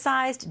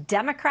politicized,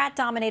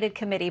 Democrat-dominated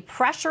committee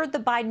pressured the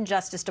Biden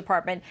Justice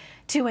Department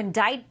to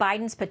indict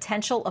Biden's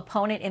potential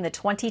opponent in the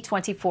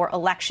 2024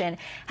 election.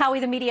 Howie,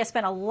 the media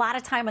spent a lot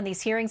of time on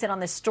these hearings and on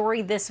this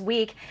story this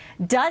week.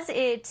 Does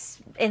it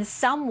in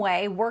some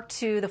way work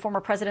to the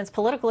former president's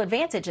political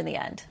advantage in the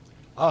end?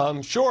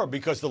 Sure,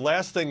 because the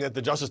last thing that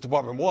the Justice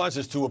Department wants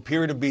is to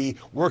appear to be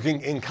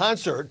working in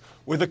concert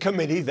with a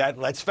committee that,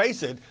 let's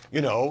face it,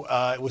 it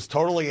was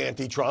totally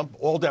anti-Trump,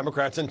 all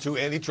Democrats and 2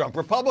 anti-Trump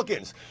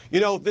Republicans.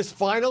 This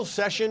final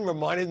session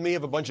reminded me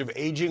of a bunch of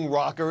aging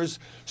rockers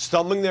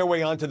stumbling their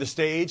way onto the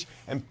stage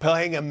and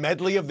playing a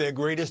medley of their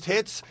greatest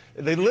hits.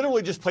 They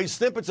literally just played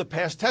snippets of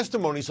past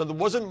testimony, so there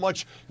wasn't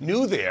much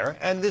new there.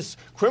 And this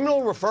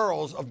criminal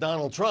referrals of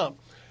Donald Trump,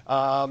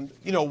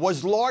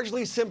 was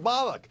largely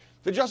symbolic.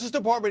 The Justice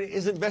Department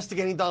is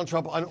investigating Donald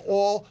Trump on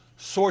all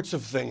sorts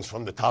of things,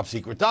 from the top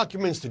secret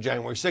documents to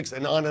January 6th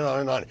and on and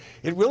on and on.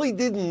 It really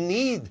didn't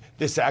need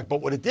this act,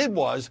 but what it did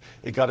was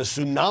it got a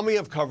tsunami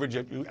of coverage,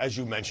 as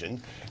you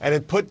mentioned, and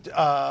it put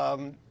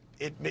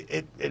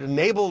it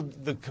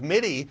enabled the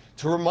committee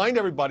to remind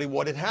everybody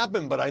what had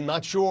happened, but I'm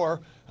not sure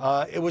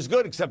it was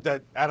good, except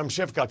that Adam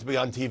Schiff got to be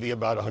on TV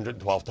about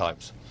 112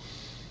 times.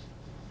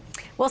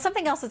 Well,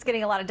 something else that's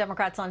getting a lot of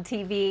Democrats on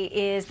TV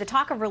is the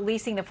talk of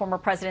releasing the former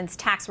president's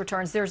tax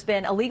returns. There's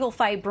been a legal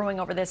fight brewing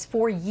over this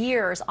for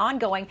years,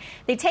 ongoing.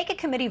 They take a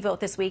committee vote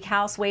this week.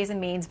 House Ways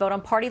and Means vote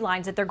on party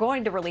lines that they're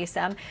going to release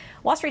them.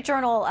 Wall Street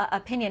Journal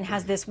opinion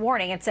has this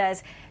warning. It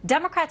says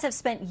Democrats have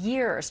spent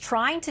years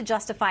trying to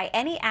justify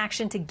any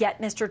action to get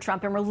Mr.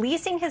 Trump, and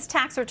releasing his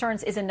tax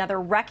returns is another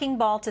wrecking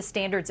ball to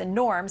standards and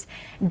norms.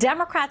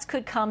 Democrats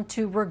could come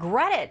to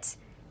regret it,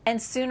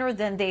 and sooner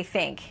than they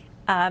think.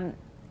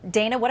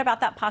 Dana, what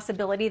about that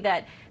possibility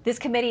that this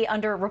committee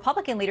under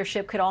Republican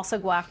leadership could also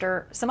go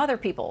after some other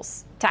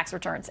people's tax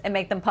returns and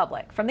make them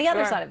public from the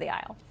other side of the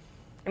aisle?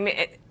 I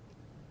mean,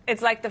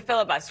 it's like the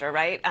filibuster,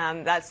 right?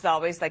 That's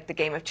always like the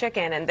game of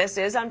chicken, and this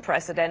is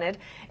unprecedented.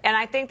 And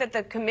I think that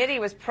the committee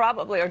was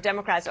probably, or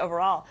Democrats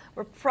overall,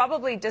 were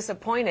probably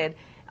disappointed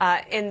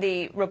in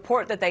the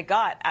report that they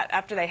got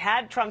after they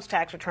had Trump's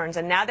tax returns,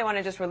 and now they want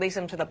to just release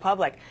them to the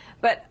public.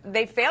 But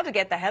they failed to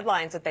get the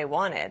headlines that they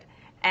wanted.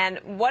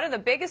 And one of the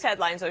biggest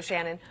headlines, though,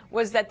 Shannon,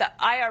 was that the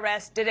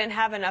IRS didn't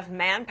have enough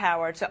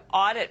manpower to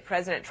audit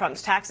President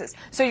Trump's taxes.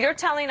 So you're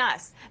telling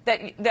us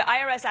that the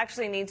IRS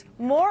actually needs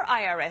more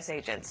IRS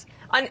agents,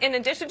 in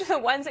addition to the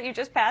ones that you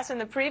just passed in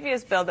the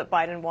previous bill that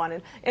Biden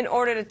wanted, in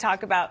order to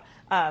talk about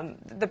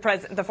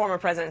the former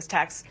president's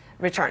tax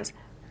returns.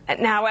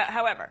 Now,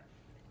 however,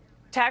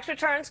 tax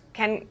returns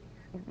can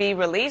be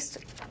released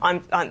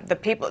on the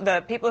people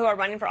who are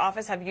running for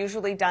office have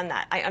usually done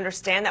that. I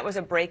understand that was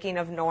a breaking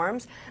of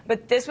norms,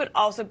 but this would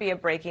also be a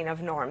breaking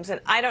of norms. And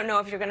I don't know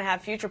if you're going to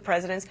have future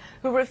presidents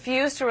who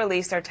refuse to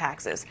release their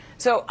taxes.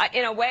 So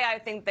in a way, I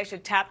think they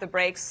should tap the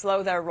brakes,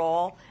 slow their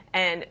roll,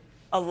 and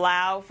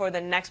allow for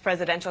the next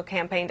presidential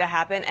campaign to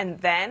happen. And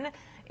then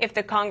if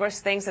the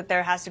Congress thinks that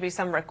there has to be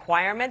some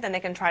requirement, then they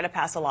can try to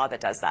pass a law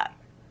that does that.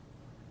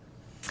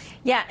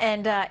 Yeah,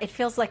 and it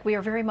feels like we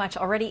are very much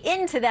already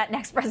into that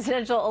next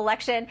presidential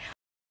election.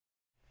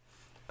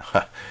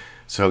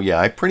 So, yeah,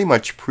 I pretty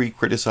much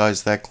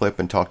pre-criticized that clip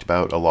and talked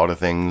about a lot of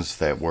things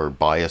that were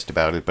biased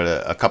about it.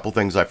 But a couple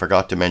things I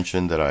forgot to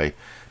mention that I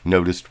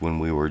noticed when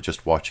we were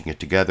just watching it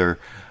together.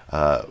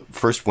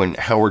 First, when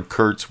Howard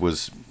Kurtz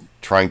was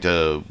trying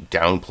to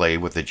downplay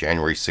what the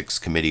January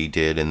 6th committee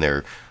did in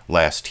their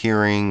last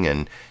hearing,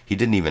 and he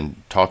didn't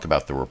even talk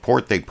about the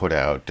report they put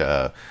out,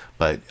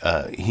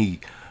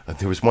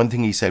 there was one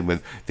thing he said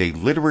with they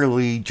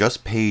literally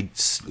just played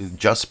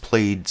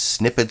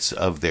snippets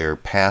of their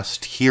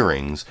past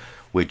hearings,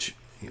 which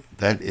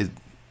that is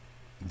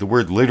the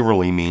word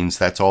literally means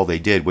that's all they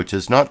did, which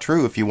is not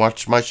true. If you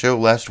watched my show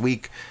last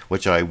week,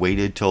 which I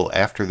waited till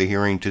after the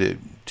hearing to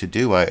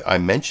do, I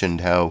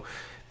mentioned how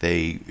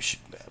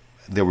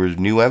there was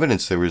new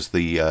evidence. There was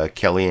the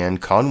Kellyanne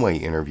Conway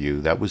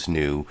interview that was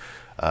new.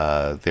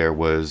 There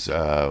was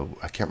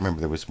I can't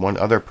remember. There was one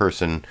other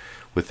person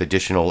with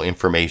additional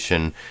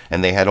information,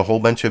 and they had a whole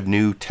bunch of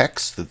new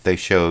texts that they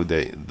showed,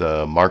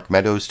 the Mark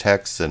Meadows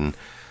texts, and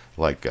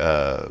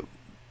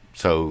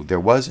so there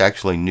was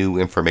actually new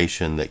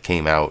information that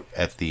came out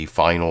at the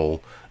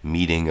final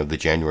meeting of the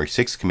January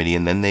 6th committee,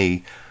 and then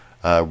they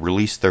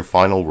released their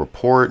final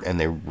report, and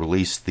they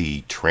released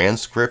the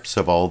transcripts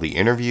of all the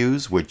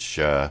interviews, which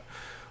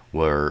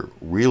were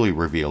really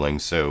revealing.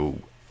 So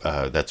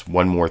that's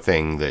one more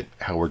thing that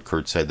Howard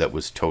Kurtz said that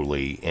was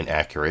totally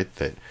inaccurate,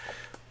 that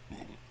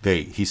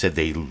he said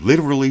they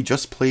literally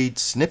just played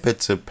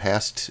snippets of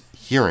past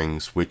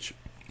hearings, which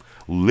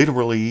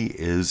literally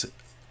is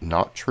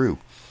not true.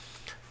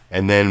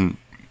 And then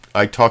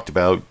I talked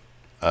about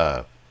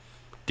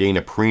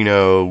Dana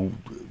Perino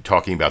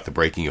talking about the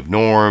breaking of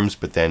norms,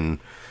 but then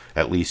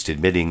at least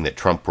admitting that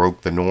Trump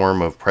broke the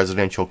norm of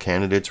presidential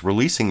candidates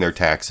releasing their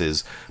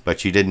taxes, but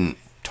she didn't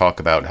talk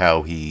about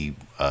how he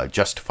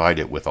justified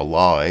it with a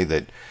lie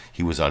that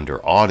he was under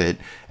audit,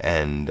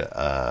 and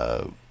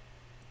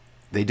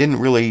they didn't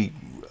really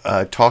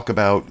talk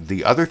about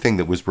the other thing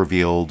that was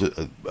revealed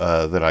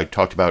that I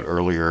talked about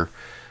earlier,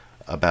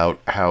 about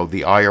how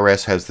the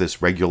IRS has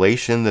this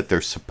regulation that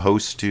they're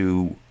supposed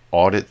to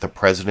audit the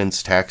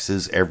president's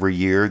taxes every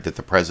year that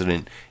the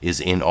president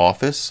is in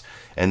office,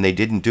 and they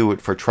didn't do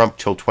it for Trump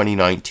till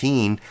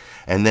 2019.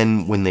 And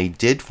then when they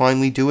did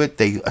finally do it,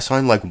 they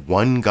assigned like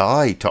one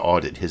guy to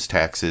audit his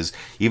taxes,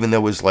 even though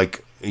it was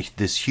like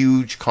this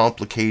huge,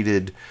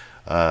 complicated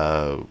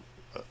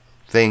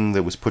thing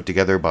that was put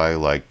together by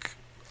like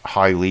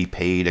highly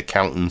paid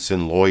accountants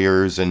and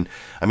lawyers. And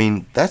I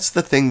mean, that's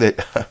the thing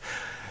that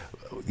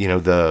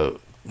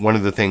one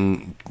of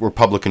the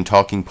Republican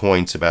talking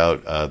points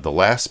about the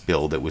last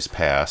bill that was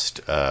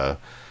passed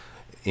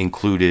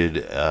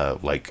included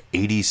like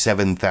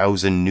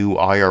 87,000 new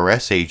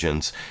IRS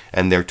agents,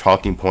 and their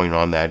talking point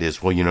on that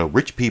is, well, you know,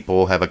 rich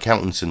people have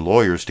accountants and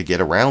lawyers to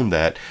get around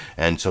that,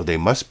 and so they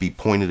must be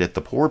pointed at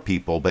the poor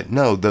people. But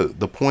no,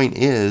 the point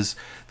is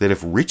that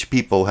if rich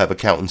people have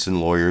accountants and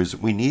lawyers,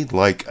 we need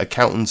like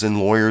accountants and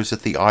lawyers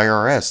at the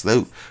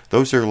IRS.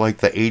 Those are like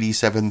the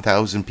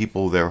 87,000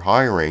 people they're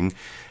hiring,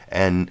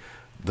 and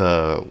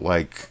the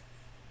like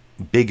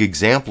big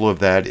example of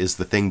that is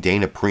the thing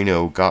Dana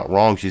Perino got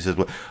wrong. She says,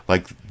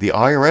 like, the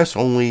IRS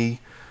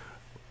only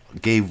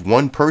gave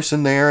one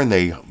person there, and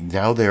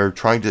now they're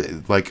trying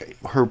to, like,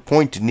 her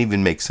point didn't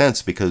even make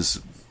sense,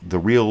 because the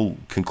real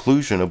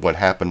conclusion of what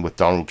happened with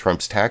Donald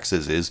Trump's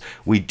taxes is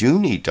we do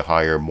need to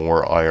hire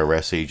more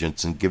IRS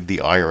agents and give the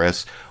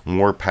IRS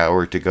more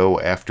power to go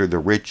after the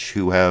rich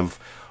who have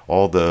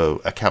all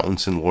the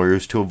accountants and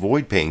lawyers to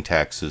avoid paying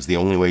taxes. The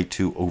only way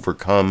to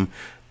overcome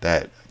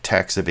that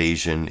tax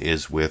evasion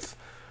is with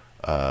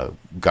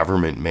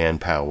government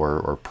manpower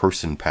or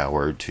person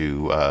power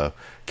to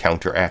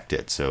counteract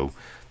it. So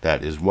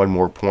that is one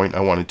more point I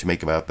wanted to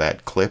make about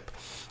that clip.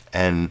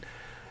 And,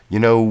 you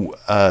know,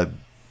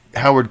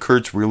 Howard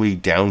Kurtz really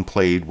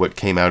downplayed what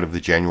came out of the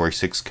January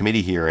 6th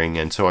committee hearing,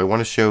 and so I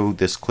want to show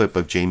this clip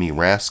of Jamie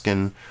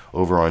Raskin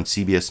over on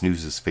CBS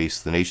News' Face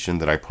the Nation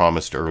that I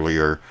promised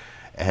earlier.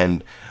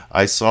 And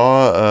I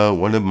saw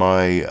one of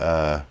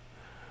my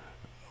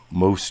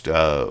most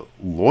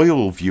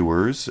loyal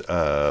viewers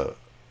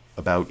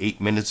about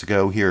 8 minutes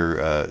ago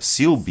here,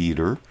 Seal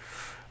Beater,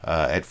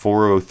 at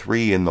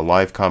 4:03 in the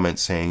live comment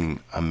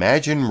saying,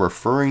 imagine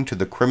referring to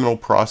the criminal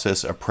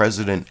process a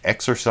president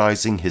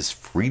exercising his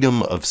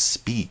freedom of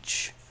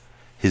speech.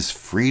 His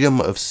freedom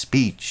of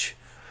speech.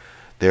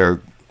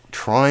 They're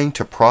trying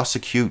to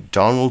prosecute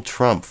Donald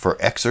Trump for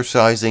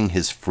exercising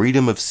his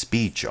freedom of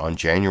speech on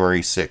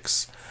January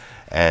 6th.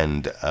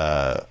 And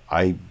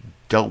I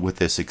dealt with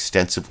this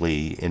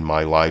extensively in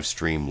my live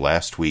stream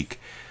last week,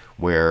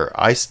 where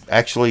I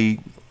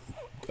actually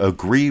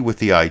agree with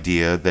the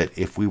idea that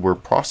if we were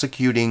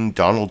prosecuting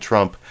Donald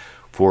Trump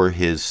for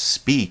his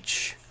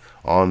speech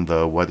on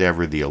the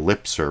whatever, the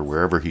ellipse or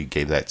wherever he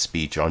gave that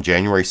speech on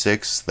January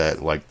 6th,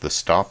 that like the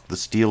Stop the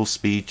Steal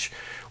speech,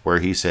 where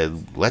he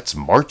said, let's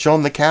march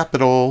on the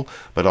Capitol,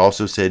 but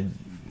also said,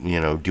 you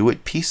know, do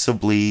it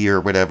peaceably or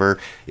whatever.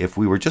 If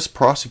we were just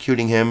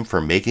prosecuting him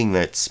for making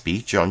that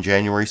speech on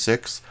January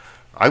 6th,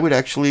 I would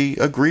actually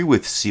agree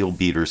with Seal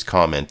Beater's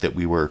comment that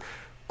we were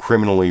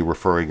criminally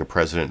referring a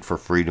president for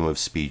freedom of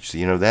speech.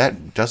 You know,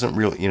 that doesn't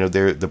really, you know,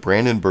 the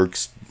Brandenburg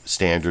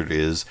standard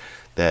is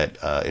that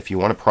if you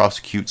want to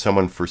prosecute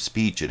someone for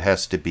speech, it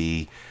has to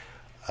be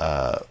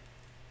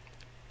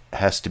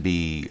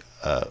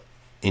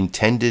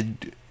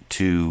intended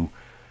to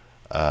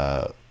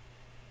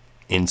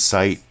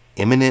incite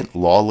imminent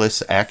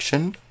lawless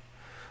action,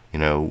 you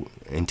know,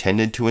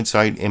 intended to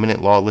incite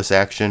imminent lawless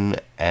action,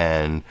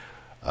 and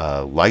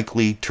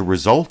likely to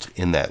result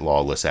in that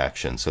lawless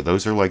action. So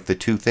those are like the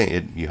two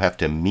things. You have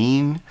to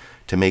mean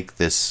to make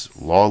this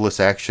lawless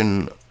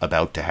action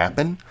about to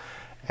happen,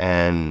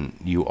 and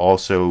you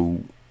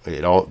also,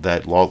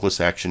 that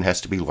lawless action has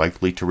to be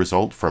likely to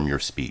result from your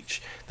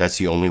speech. That's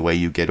the only way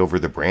you get over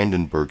the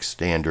Brandenburg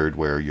standard,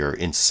 where you're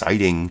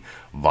inciting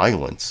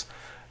violence.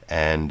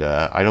 And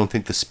I don't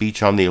think the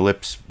speech on the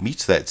ellipse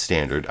meets that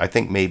standard. I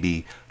think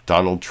maybe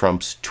Donald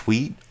Trump's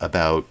tweet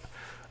about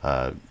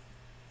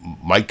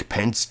Mike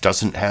Pence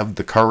doesn't have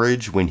the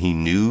courage, when he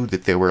knew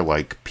that there were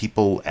like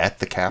people at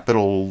the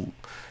Capitol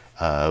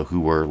who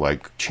were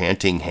like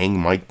chanting "Hang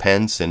Mike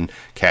Pence," and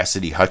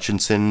Cassidy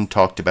Hutchinson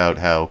talked about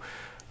how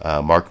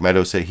Mark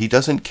Meadows said he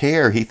doesn't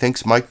care, he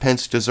thinks Mike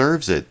Pence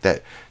deserves it.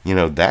 That, you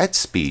know, that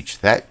speech,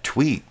 that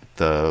tweet,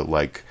 the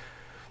like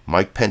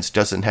Mike Pence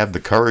doesn't have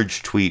the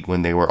courage tweet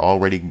when they were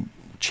already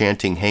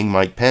chanting "Hang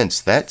Mike Pence,"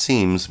 that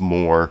seems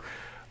more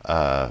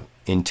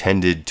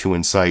intended to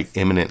incite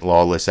imminent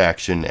lawless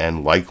action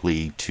and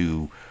likely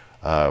to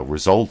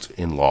result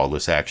in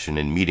lawless action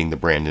in meeting the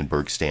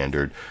Brandenburg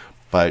standard.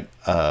 But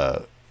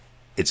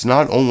it's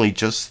not only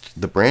just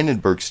the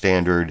Brandenburg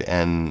standard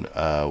and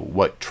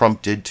what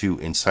Trump did to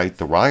incite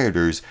the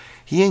rioters.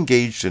 He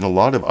engaged in a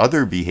lot of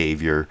other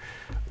behavior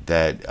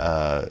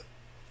that,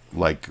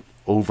 like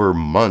over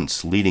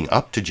months leading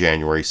up to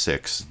January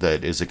 6th,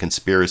 that is a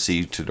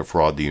conspiracy to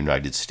defraud the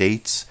United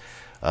States,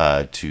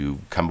 to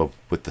come up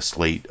with the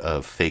slate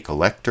of fake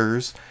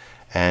electors,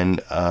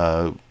 and,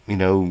 you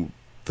know,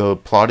 the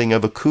plotting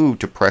of a coup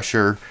to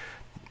pressure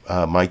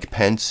Mike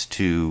Pence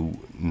to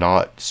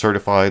not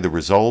certify the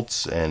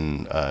results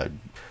and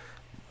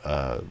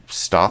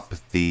stop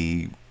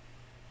the,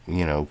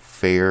 you know,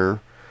 fair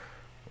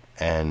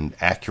and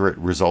accurate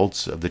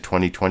results of the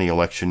 2020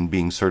 election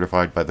being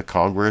certified by the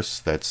Congress.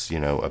 That's, you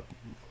know,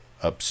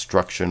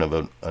 obstruction of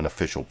an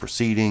official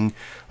proceeding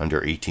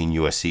under 18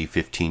 U.S.C.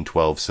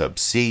 1512 sub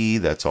C.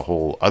 That's a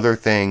whole other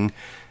thing.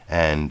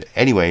 And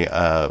anyway,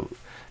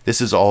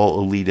 this is all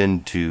a lead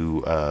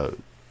into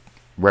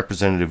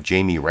Representative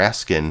Jamie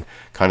Raskin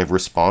kind of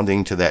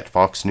responding to that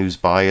Fox News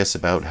bias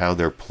about how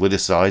they're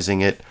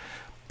politicizing it.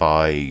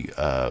 by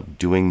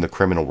doing the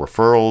criminal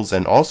referrals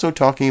and also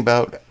talking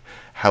about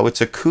how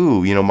it's a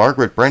coup. You know,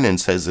 Margaret Brennan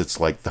says it's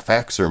like the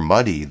facts are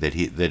muddy, that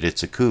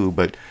it's a coup,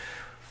 but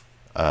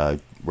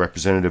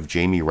Representative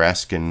Jamie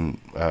Raskin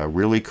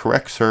really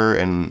corrects her,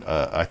 and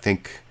I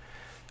think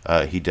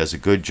he does a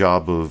good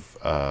job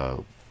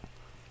of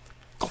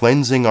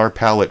cleansing our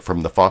palate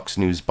from the Fox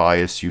News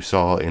bias you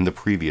saw in the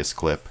previous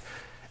clip,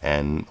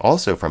 and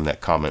also from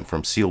that comment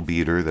from Seal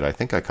Beater that I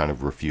think I kind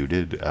of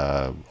refuted.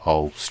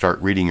 I'll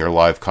start reading your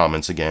live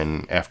comments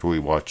again after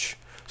we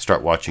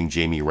start watching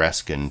Jamie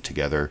Raskin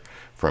together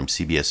from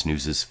CBS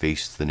News'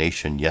 Face the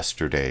Nation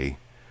yesterday.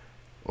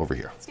 Over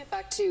here. Let's get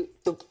back to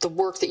the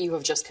work that you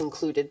have just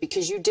concluded,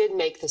 because you did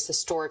make this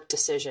historic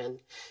decision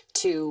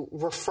to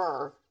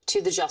refer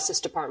to the Justice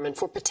Department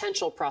for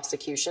potential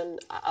prosecution.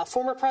 A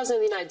former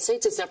president of the United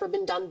States, has never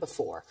been done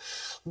before.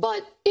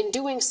 But in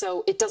doing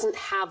so, it doesn't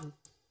have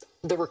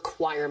the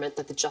requirement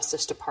that the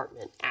Justice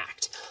Department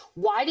act.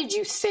 Why did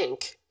you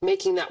think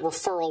making that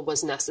referral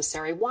was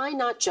necessary? Why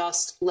not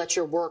just let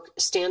your work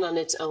stand on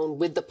its own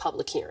with the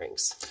public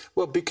hearings?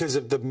 Well, because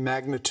of the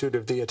magnitude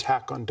of the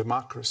attack on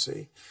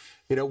democracy.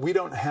 You know, we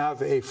don't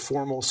have a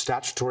formal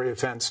statutory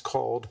offense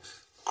called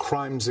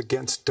crimes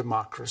against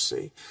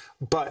democracy,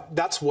 but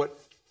that's what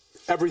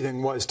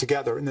everything was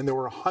together. And then there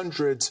were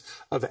hundreds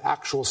of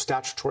actual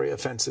statutory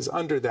offenses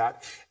under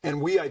that,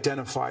 and we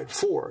identified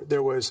 4.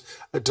 There was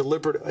a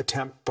deliberate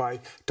attempt by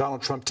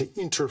Donald Trump to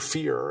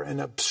interfere and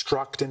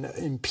obstruct and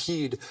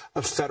impede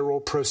a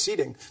federal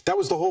proceeding. That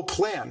was the whole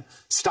plan.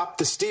 Stop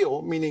the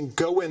steal, meaning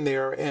go in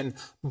there and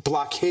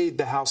blockade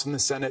the House and the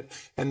Senate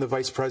and the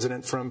vice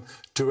president from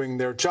doing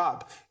their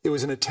job. It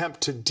was an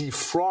attempt to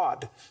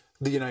defraud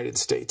the United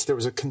States. There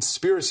was a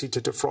conspiracy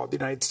to defraud the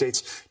United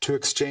States to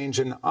exchange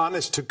an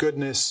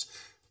honest-to-goodness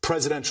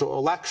presidential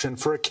election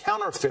for a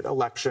counterfeit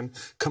election,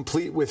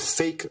 complete with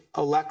fake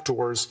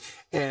electors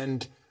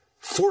and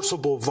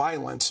forcible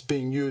violence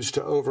being used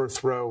to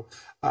overthrow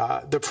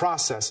the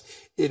process.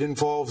 It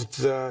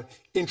involved the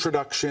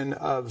introduction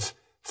of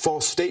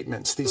false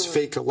statements, these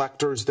fake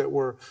electors that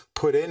were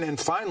put in. And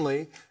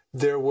finally,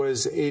 there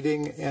was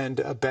aiding and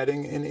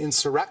abetting an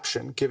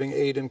insurrection, giving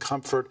aid and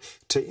comfort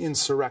to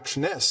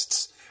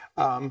insurrectionists.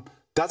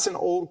 That's an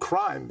old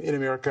crime in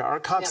America.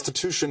 Our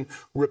Constitution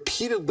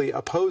repeatedly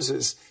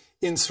opposes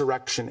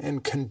insurrection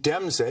and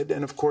condemns it.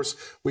 And of course,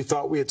 we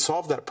thought we had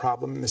solved that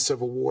problem in the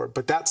Civil War.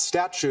 But that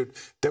statute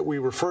that we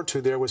refer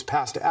to there was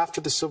passed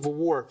after the Civil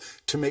War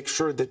to make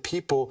sure that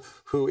people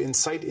who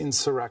incite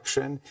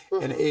insurrection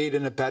and aid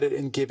and abet it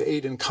and give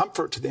aid and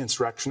comfort to the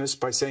insurrectionists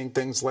by saying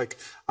things like,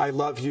 I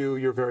love you,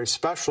 you're very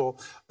special,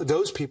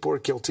 those people are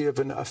guilty of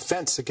an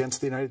offense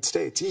against the United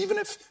States, even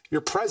if you're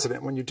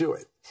president when you do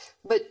it.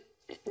 But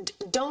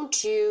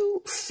don't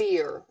you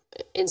fear,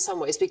 in some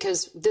ways,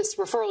 because this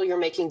referral you're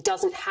making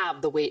doesn't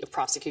have the weight of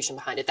prosecution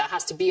behind it? That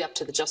has to be up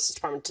to the Justice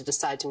Department to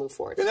decide to move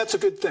forward. And that's a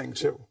good thing,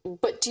 too.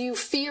 But do you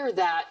fear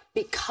that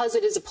because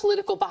it is a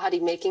political body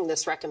making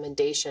this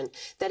recommendation,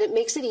 that it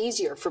makes it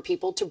easier for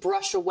people to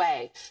brush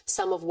away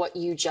some of what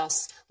you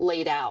just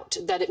laid out,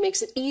 that it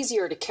makes it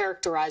easier to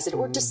characterize it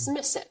or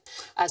dismiss it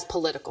as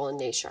political in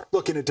nature?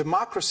 Look, in a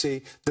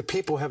democracy, the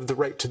people have the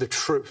right to the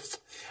truth.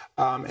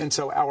 And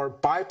so our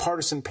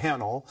bipartisan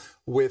panel,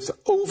 with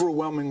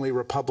overwhelmingly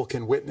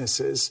Republican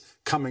witnesses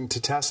coming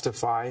to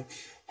testify,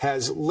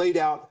 has laid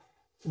out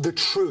the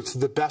truth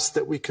the best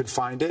that we could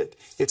find it.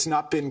 It's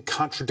not been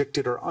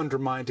contradicted or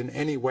undermined in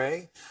any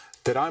way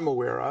that I'm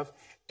aware of.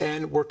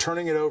 And we're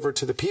turning it over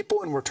to the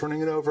people, and we're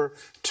turning it over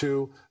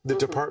to the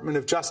Department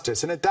of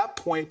Justice. And at that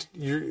point,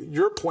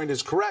 your point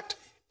is correct.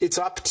 It's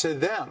up to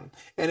them,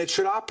 and it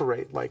should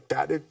operate like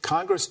that.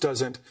 Congress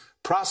doesn't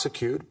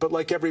prosecute, but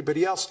like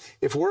everybody else,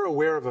 if we're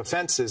aware of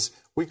offenses,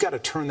 we've got to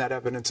turn that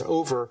evidence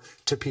over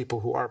to people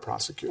who are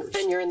prosecutors.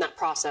 And you're in that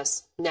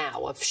process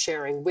now of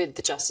sharing with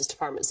the Justice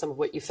Department some of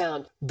what you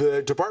found.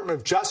 The Department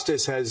of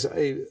Justice has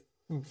a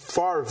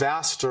far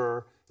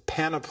vaster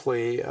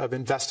panoply of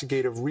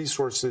investigative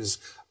resources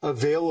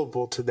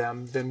available to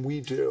them than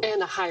we do.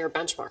 And a higher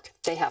benchmark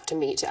they have to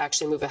meet to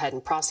actually move ahead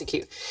and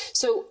prosecute.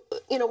 So,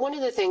 you know, one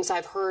of the things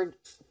I've heard,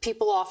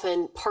 people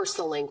often parse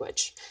the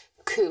language.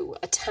 Coup,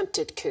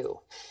 attempted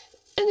coup.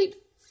 And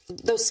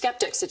those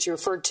skeptics that you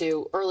referred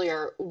to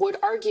earlier would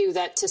argue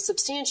that to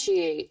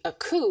substantiate a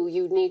coup,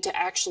 you need to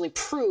actually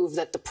prove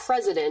that the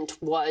president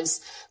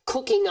was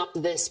cooking up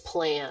this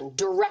plan,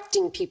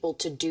 directing people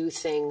to do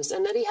things,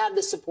 and that he had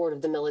the support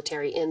of the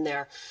military in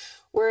there.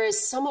 Whereas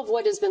some of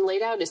what has been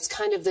laid out is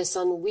kind of this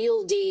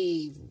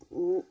unwieldy,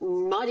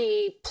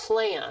 muddy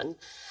plan.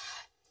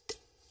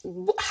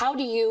 How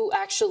do you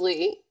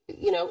actually,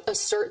 you know,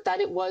 assert that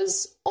it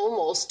was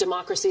almost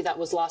democracy that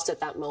was lost at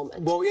that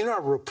moment? Well, in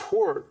our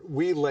report,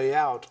 we lay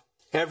out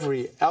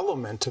every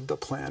element of the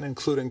plan,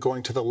 including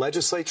going to the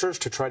legislatures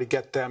to try to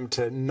get them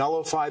to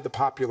nullify the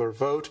popular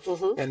vote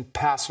and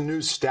pass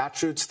new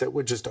statutes that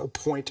would just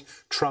appoint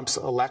Trump's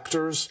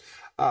electors.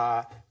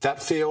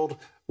 That failed.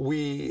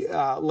 we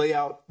lay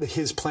out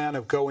his plan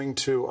of going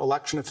to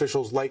election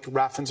officials like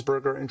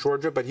Raffensperger in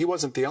Georgia, but he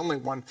wasn't the only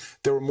one.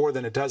 There were more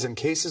than a dozen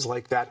cases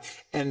like that,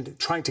 and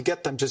trying to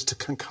get them just to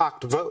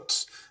concoct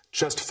votes.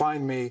 Just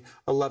find me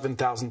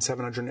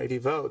 11,780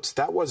 votes.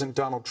 That wasn't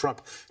Donald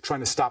Trump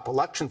trying to stop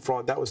election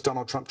fraud. That was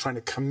Donald Trump trying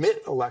to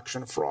commit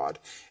election fraud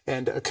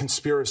and a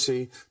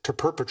conspiracy to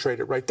perpetrate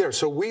it right there.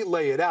 So we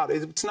lay it out.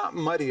 It's not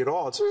muddy at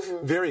all. It's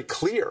very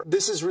clear.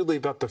 This is really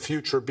about the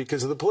future,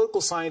 because the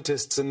political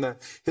scientists and the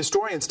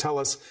historians tell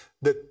us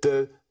that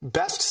the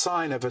best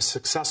sign of a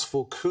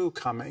successful coup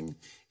coming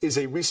is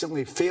a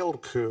recently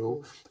failed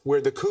coup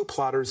where the coup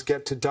plotters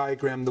get to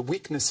diagram the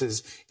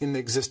weaknesses in the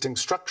existing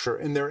structure,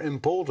 and they're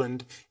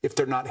emboldened if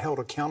they're not held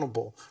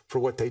accountable for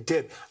what they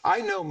did.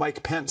 I know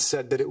Mike Pence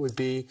said that it would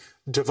be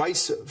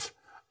divisive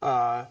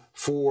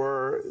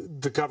for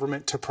the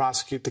government to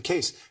prosecute the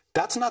case.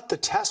 That's not the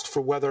test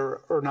for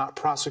whether or not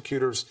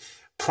prosecutors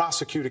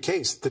prosecute a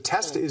case. The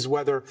test is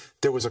whether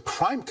there was a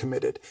crime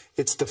committed.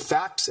 It's the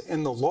facts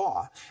and the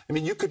law. I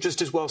mean, you could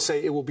just as well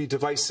say it will be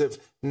divisive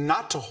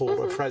not to hold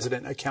a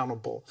president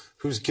accountable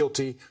who's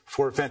guilty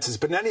for offenses.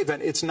 But in any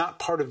event, it's not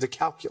part of the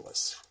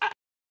calculus.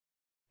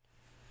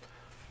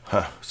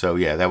 So,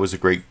 yeah, that was a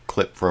great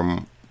clip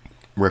from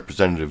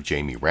Representative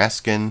Jamie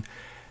Raskin.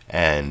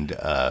 And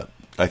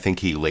I think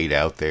he laid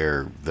out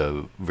there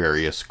the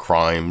various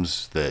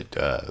crimes that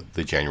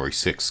the January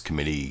 6th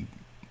committee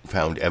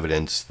found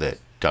evidence that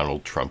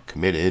Donald Trump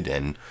committed,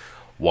 and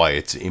why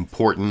it's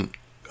important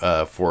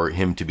for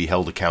him to be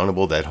held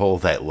accountable.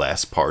 That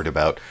last part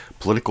about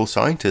political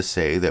scientists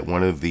say that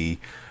one of the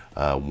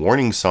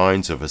warning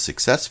signs of a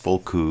successful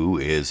coup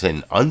is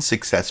an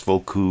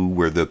unsuccessful coup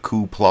where the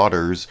coup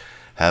plotters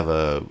have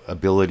a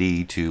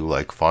ability to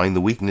like find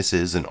the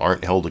weaknesses and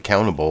aren't held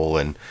accountable.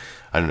 And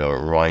I don't know, it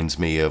reminds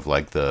me of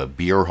like the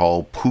beer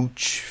hall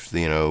putsch,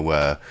 you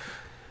know,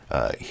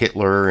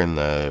 Hitler in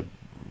the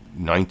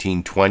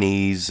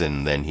 1920s,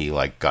 and then he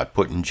like got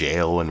put in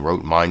jail and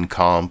wrote Mein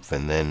Kampf,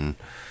 and then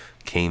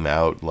came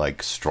out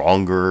like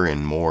stronger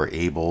and more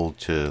able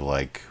to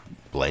like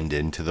blend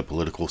into the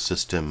political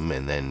system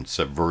and then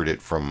subvert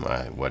it from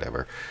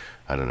whatever.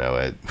 I don't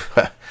know.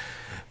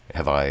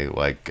 Have I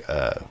like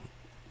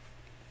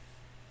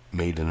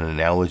made an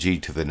analogy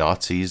to the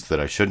Nazis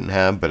that I shouldn't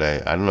have? But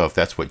I don't know if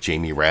that's what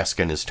Jamie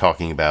Raskin is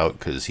talking about,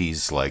 because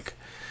he's like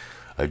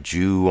a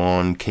Jew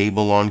on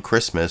cable on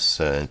Christmas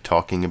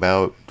talking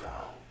about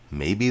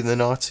maybe the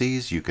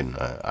Nazis. You can,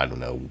 I don't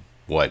know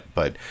what,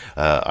 but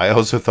I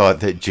also thought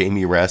that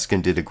Jamie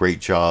Raskin did a great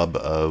job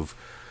of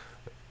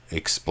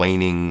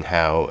explaining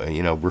how,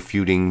 you know,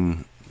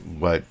 refuting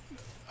what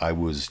I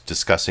was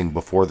discussing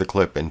before the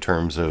clip in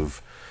terms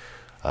of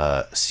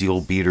Seal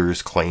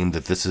Beater's claim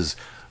that this is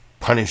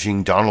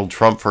punishing Donald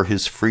Trump for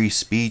his free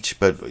speech,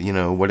 but, you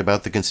know, what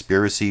about the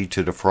conspiracy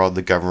to defraud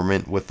the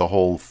government with the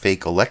whole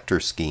fake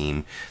elector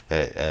scheme?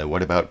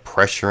 What about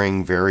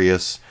pressuring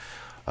various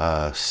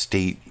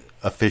state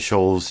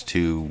officials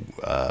to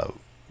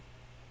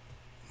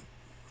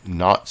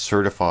not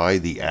certify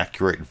the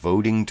accurate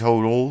voting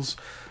totals?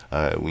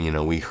 You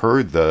know, we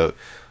heard the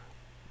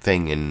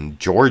thing in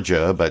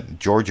Georgia, but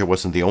Georgia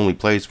wasn't the only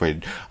place where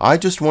I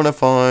just want to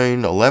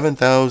find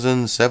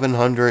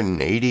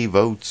 11,780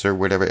 votes or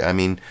whatever. I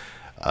mean,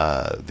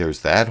 there's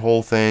that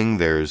whole thing.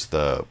 There's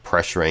the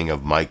pressuring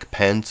of Mike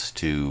Pence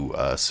to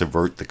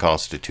subvert the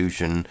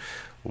Constitution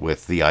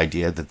with the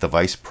idea that the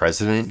vice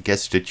president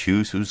gets to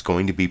choose who's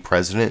going to be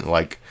president.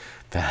 Like,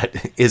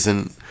 that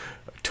isn't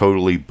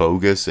totally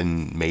bogus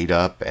and made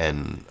up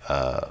and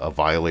a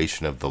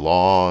violation of the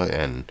law.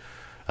 And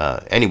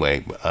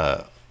anyway,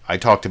 I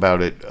talked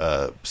about it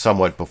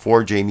somewhat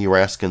before Jamie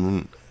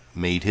Raskin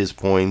made his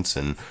points,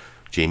 and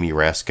Jamie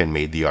Raskin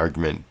made the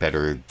argument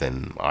better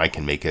than I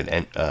can make it.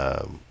 And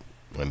I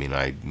mean,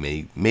 I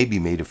maybe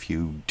made a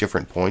few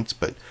different points,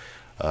 but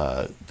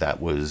that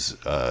was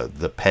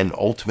the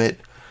penultimate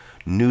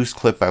news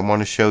clip I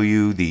want to show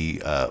you.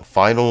 The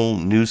final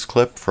news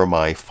clip from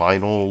my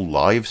final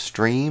live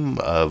stream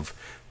of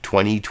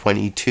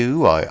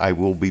 2022. I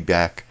will be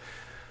back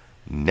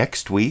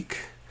next week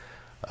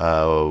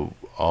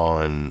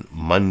on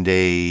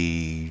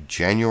Monday,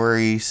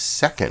 January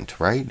 2nd,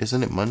 right?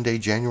 Isn't it Monday,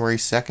 January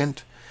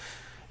 2nd?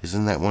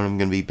 Isn't that when I'm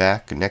going to be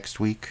back next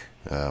week?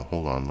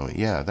 Hold on.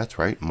 Yeah, that's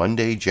right.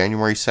 Monday,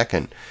 January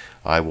 2nd.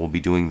 I will be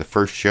doing the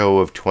first show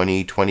of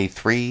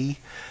 2023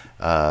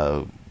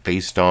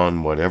 based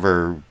on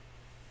whatever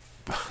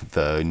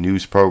the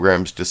news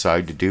programs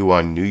decide to do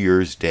on New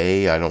Year's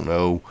Day. I don't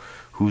know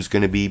who's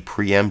going to be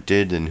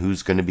preempted and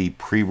who's going to be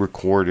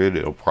pre-recorded.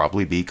 It'll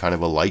probably be kind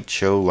of a light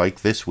show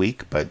like this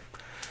week, but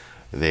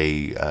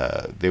they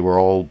were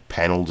all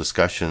panel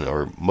discussion,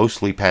 or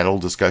mostly panel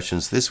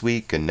discussions this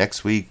week and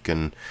next week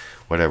and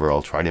whatever.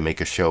 I'll try to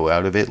make a show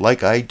out of it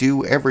like I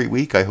do every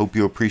week. I hope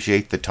you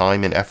appreciate the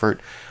time and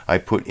effort I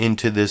put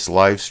into this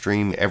live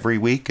stream every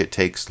week. It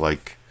takes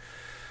like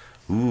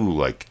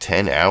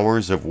 10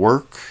 hours of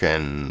work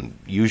and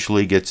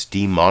usually gets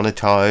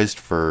demonetized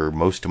for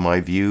most of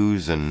my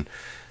views, and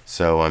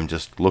So I'm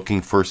just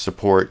looking for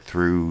support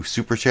through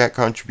Super Chat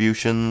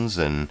contributions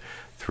and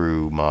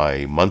through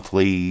my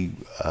monthly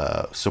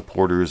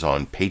supporters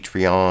on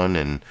Patreon.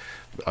 And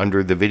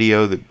under the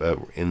video,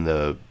 in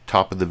the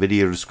top of the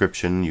video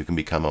description, you can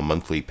become a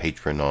monthly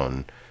patron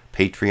on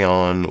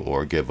Patreon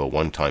or give a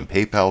one-time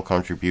PayPal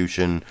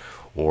contribution.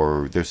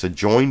 Or there's a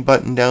join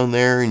button down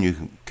there and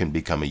you can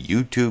become a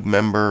YouTube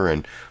member.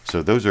 And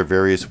so those are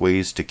various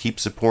ways to keep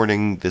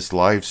supporting this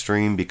live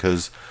stream,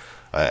 because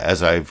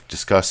as I've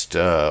discussed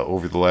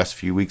over the last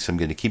few weeks, I'm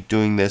going to keep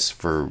doing this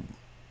for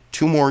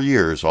 2 more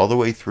years, all the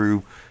way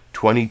through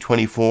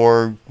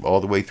 2024,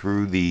 all the way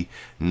through the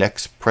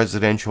next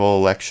presidential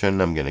election.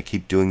 I'm going to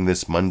keep doing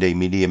this Monday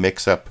Media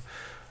Mix-Up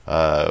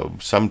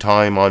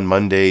sometime on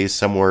Mondays,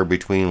 somewhere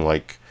between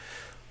like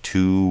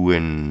 2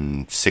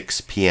 and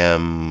 6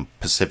 p.m.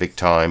 Pacific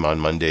time on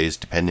Mondays,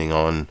 depending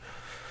on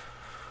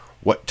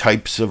what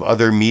types of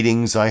other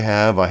meetings I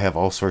have. I have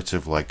all sorts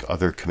of like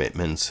other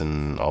commitments,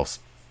 and I'll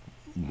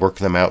work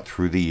them out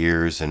through the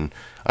years. And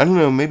I don't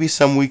know, maybe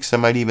some weeks I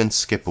might even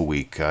skip a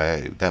week.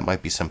 That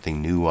might be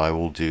something new I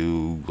will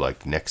do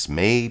like next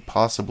May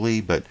possibly.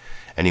 But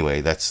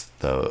anyway, that's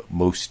the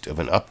most of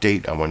an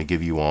update I want to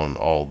give you on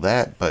all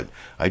that. But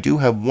I do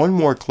have one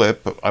more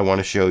clip I want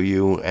to show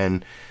you,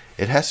 and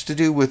it has to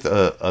do with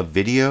a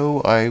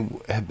video I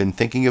have been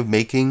thinking of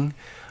making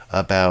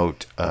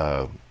about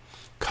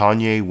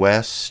Kanye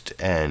West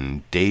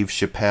and Dave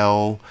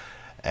Chappelle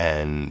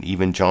and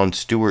even Jon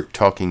Stewart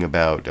talking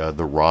about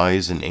the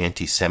rise in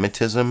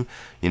anti-Semitism.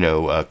 You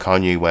know,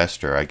 Kanye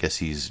West, or I guess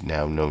he's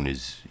now known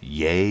as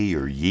Ye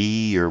or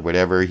Yee or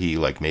whatever, he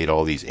like made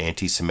all these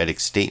anti-Semitic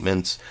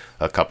statements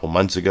a couple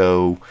months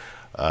ago,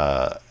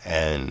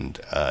 and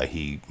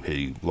he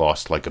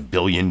lost like $1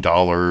 billion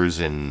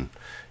in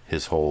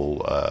his whole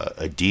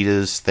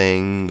Adidas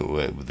thing,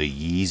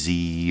 the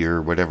Yeezy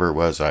or whatever it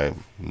was. I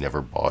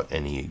never bought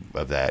any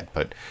of that,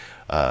 but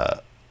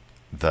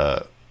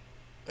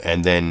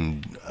and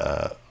then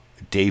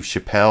Dave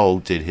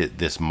Chappelle did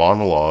this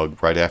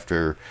monologue right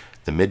after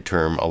the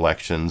midterm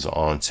elections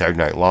on Saturday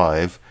Night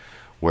Live,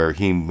 where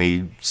he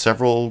made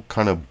several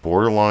kind of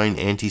borderline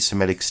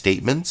anti-Semitic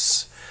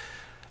statements.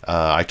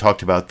 I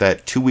talked about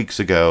that 2 weeks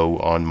ago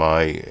on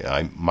my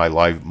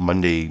live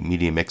Monday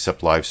Media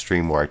Mix-Up live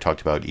stream, where I talked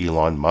about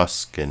Elon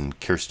Musk and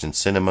Kirsten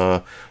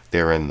Sinema.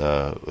 They're in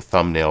the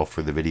thumbnail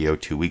for the video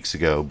 2 weeks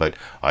ago. But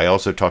I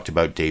also talked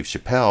about Dave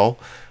Chappelle,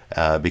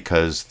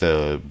 because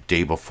the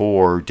day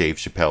before, Dave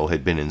Chappelle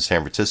had been in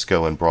San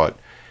Francisco and brought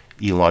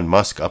Elon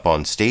Musk up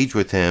on stage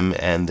with him.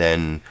 And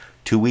then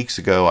 2 weeks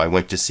ago, I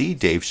went to see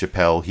Dave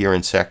Chappelle here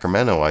in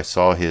Sacramento. I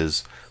saw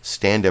his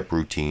stand-up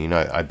routine.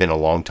 I've been a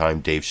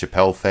long-time Dave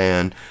Chappelle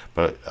fan,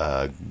 but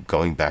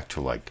going back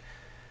to like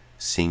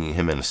seeing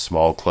him in a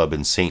small club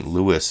in St.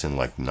 Louis in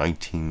like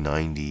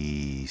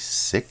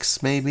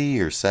 1996 maybe,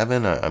 or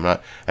 7. I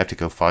have to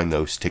go find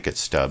those ticket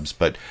stubs,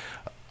 but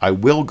I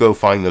will go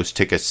find those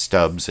ticket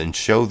stubs and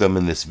show them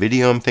in this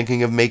video I'm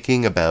thinking of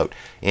making about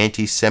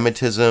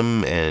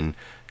anti-Semitism and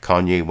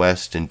Kanye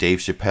West and Dave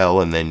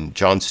Chappelle. And then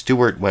Jon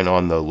Stewart went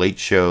on the Late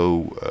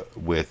Show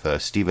with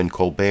Stephen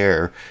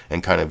Colbert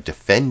and kind of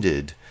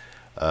defended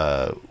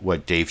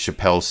what Dave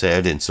Chappelle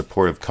said in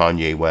support of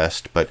Kanye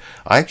West. But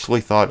I actually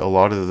thought a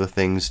lot of the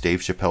things Dave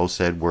Chappelle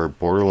said were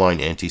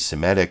borderline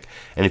anti-Semitic.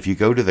 And if you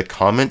go to the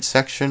comment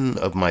section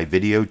of my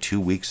video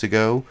 2 weeks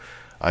ago,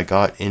 I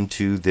got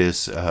into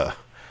this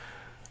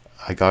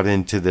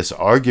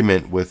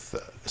argument with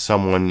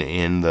someone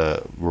in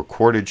the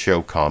recorded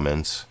show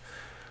comments.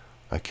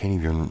 I can't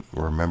even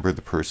remember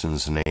the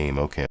person's name.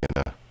 Okay,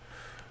 I'm going to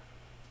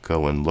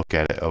go and look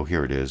at it. Oh,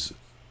 here it is.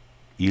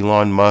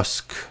 Elon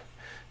Musk,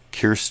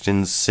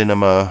 Kirsten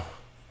Sinema.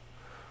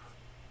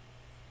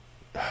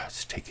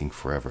 It's taking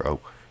forever.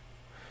 Oh,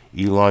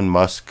 Elon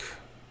Musk.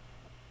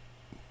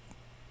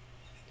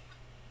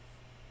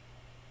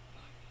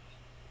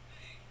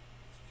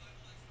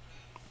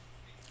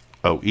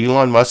 Oh,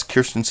 Elon Musk,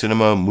 Kirsten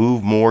Sinema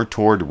move more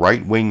toward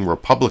right-wing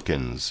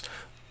Republicans.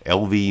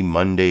 LV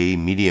Monday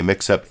Media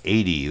Mix-Up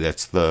 80.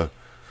 That's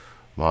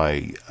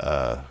my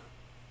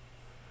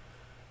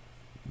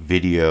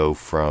video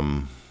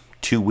from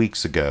 2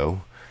 weeks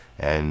ago.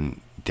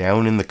 And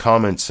down in the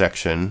comments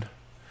section,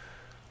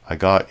 I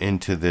got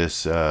into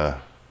this. Oh,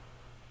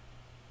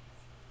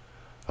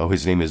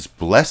 his name is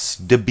Bless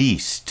the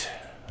Beast.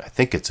 I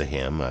think it's a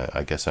him.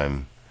 I guess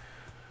I'm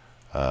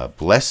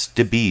Bless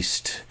the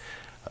Beast.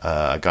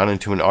 I got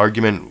into an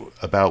argument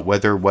about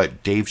whether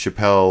what Dave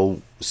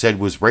Chappelle said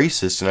was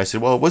racist, and I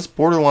said, well, it was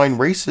borderline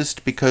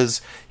racist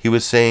because he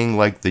was saying,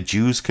 like, the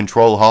Jews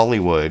control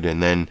Hollywood,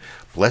 and then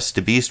Bless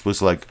the Beast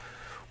was like,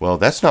 well,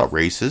 that's not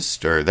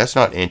racist, or that's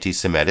not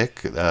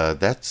anti-Semitic,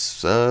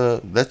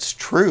 that's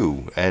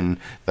true. And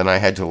then I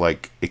had to,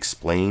 like,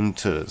 explain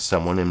to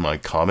someone in my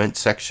comment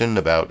section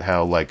about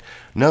how, like,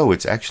 no,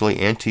 it's actually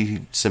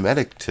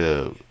anti-Semitic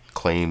to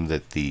claim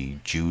that the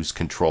Jews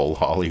control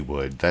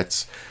Hollywood.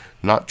 That's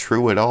not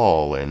true at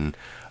all. And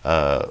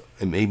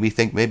it made me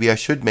think maybe I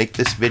should make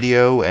this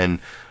video. And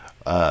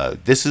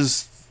this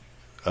is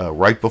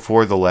right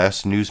before the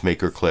last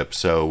newsmaker clip.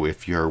 So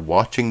if you're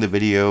watching the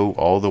video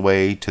all the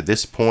way to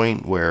this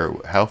point,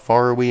 how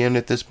far are we in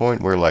at this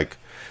point? We're like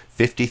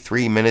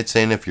 53 minutes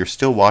in. If you're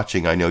still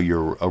watching, I know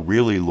you're a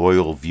really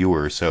loyal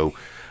viewer, so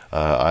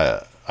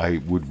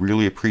I would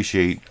really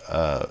appreciate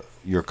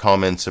your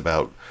comments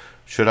about,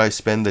 should I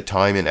spend the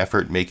time and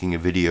effort making a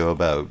video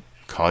about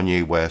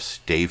Kanye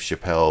West, Dave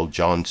Chappelle,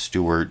 Jon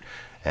Stewart,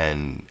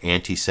 and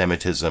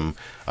anti-Semitism?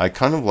 I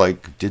kind of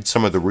like did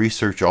some of the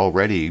research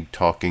already,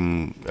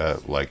 talking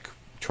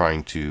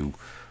trying to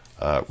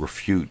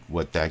refute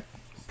what that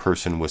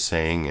person was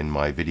saying in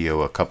my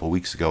video a couple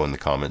weeks ago in the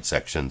comment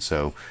section.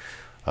 So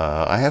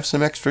I have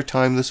some extra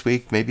time this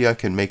week. Maybe I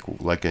can make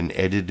like an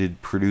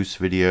edited, produced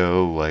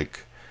video,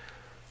 like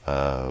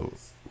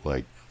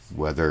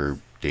whether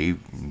Dave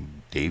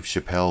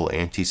Chappelle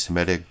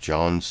anti-Semitic,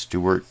 Jon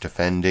Stewart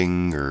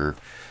defending, or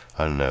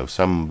I don't know,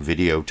 some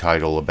video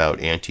title about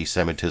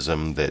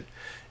anti-Semitism that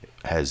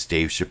has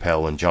Dave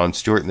Chappelle and Jon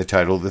Stewart in the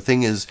title. The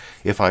thing is,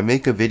 if I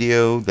make a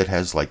video that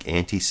has like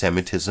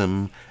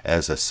anti-Semitism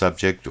as a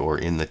subject or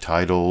in the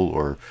title,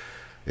 or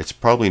it's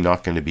probably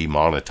not going to be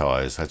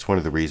monetized. That's one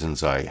of the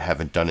reasons I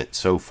haven't done it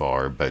so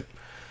far. But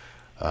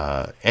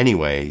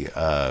anyway,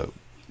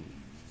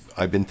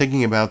 I've been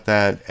thinking about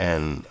that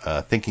and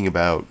thinking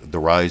about the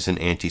rise in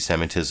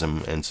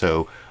anti-Semitism, and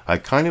so I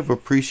kind of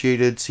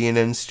appreciated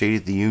CNN's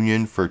State of the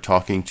Union for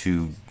talking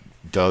to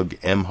Doug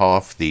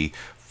Emhoff, the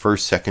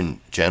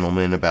second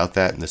gentleman, about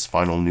that in this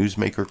final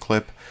newsmaker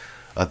clip.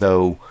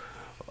 Although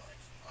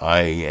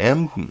I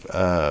am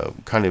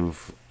kind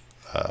of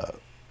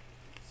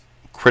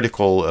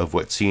critical of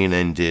what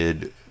CNN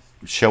did,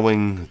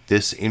 showing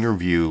this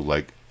interview.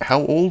 Like,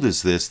 how old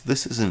is this?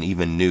 This isn't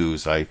even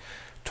news. I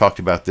talked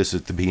about this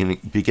at the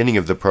beginning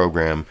of the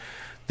program.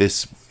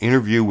 This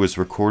interview was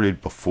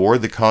recorded before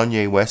the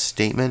Kanye West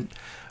statement.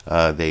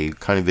 They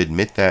kind of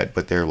admit that,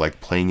 but they're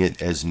like playing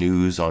it as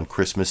news on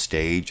Christmas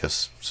Day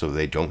just so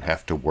they don't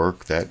have to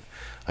work. That,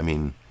 I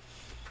mean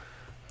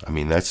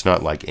that's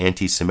not like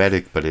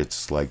anti-Semitic, but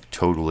it's like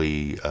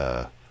totally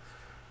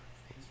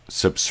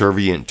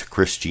subservient to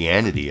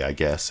Christianity, I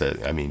guess.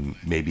 I mean,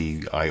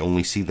 maybe I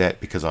only see that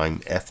because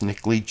I'm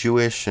ethnically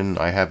Jewish and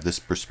I have this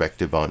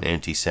perspective on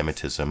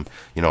anti-Semitism.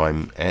 You know,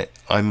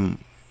 I'm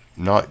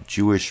not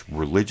Jewish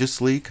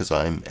religiously because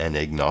I'm an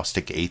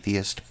agnostic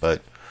atheist,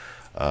 but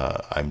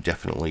I'm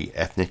definitely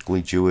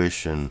ethnically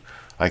Jewish, and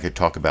I could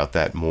talk about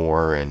that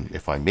more. And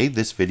if I made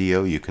this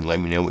video, you can let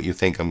me know what you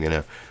think. I'm going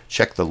to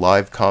check the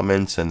live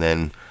comments, and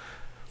then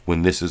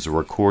when this is a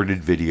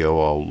recorded video,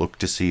 I'll look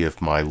to see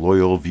if my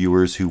loyal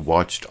viewers who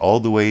watched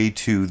all the way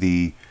to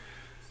the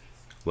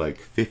like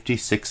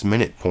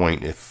 56-minute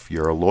point, if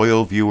you're a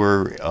loyal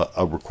viewer,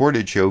 a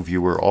recorded show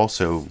viewer,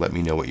 also let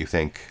me know what you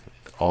think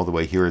all the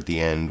way here at the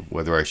end,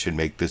 whether I should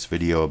make this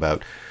video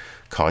about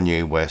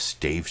Kanye West,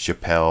 Dave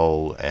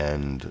Chappelle,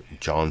 and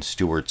Jon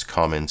Stewart's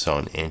comments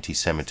on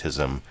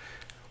anti-Semitism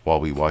while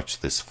we watch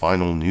this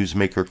final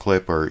newsmaker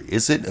clip. Or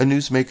is it a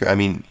newsmaker? I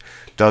mean,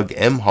 Doug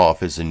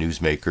Emhoff is a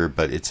newsmaker,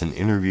 but it's an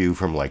interview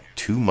from like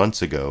 2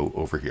 months ago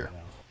over here.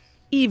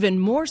 Even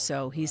more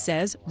so, he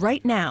says,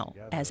 right now,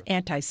 as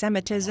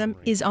anti-Semitism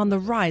is on the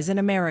rise in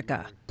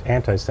America.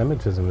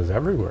 Anti-Semitism is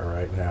everywhere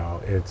right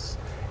now.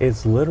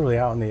 It's literally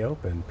out in the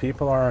open.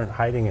 People aren't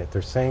hiding it.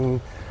 They're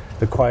saying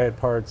the quiet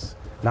parts,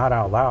 not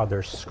out loud.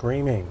 They're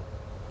screaming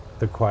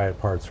the quiet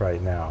parts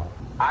right now.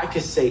 I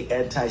could say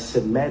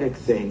anti-Semitic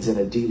things and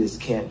Adidas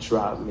can't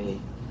drop me.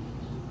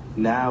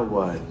 Now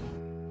what?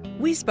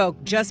 We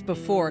spoke just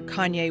before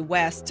Kanye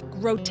West's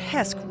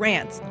grotesque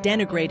rants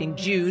denigrating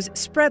Jews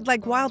spread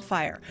like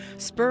wildfire,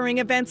 spurring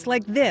events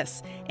like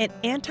this, an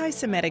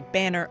anti-Semitic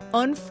banner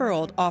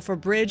unfurled off a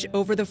bridge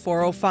over the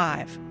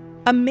 405,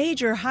 a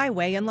major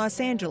highway in Los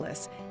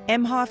Angeles,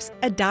 Emhoff's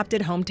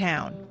adopted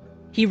hometown.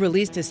 He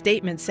released a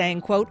statement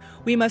saying, quote,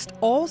 "We must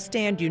all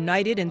stand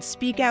united and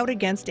speak out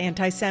against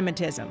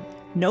anti-Semitism.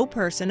 No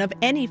person of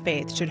any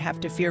faith should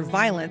have to fear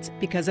violence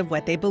because of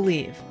what they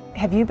believe."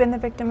 Have you been the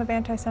victim of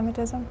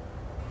anti-Semitism?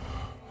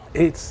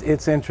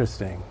 It's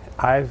interesting.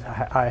 I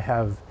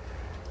have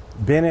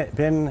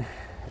been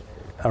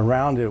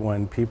around it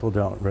when people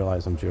don't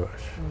realize I'm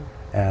Jewish.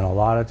 And a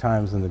lot of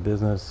times in the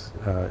business,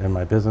 in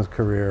my business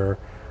career,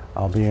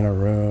 I'll be in a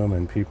room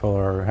and people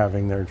are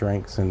having their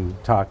drinks and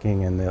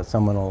talking, and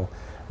someone will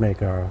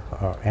make a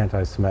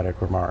anti-Semitic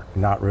remark,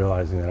 not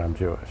realizing that I'm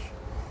Jewish.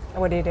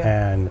 What do you do?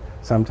 And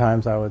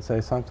sometimes I would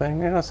say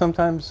something, you know,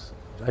 sometimes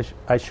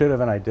I should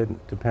have and I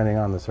didn't, depending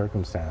on the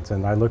circumstance.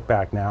 And I look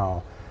back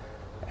now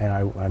and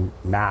I'm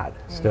mad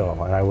still.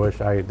 And I wish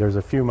there's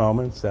a few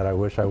moments that I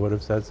wish I would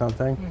have said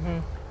something,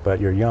 but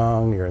you're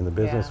young, you're in the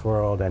business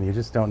world, and you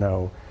just don't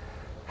know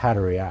how to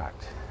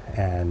react.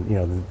 And, you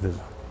know,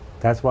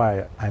 that's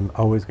why I'm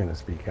always going to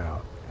speak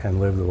out and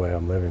live the way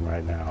I'm living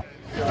right now.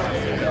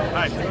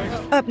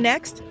 Up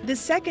next, the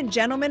second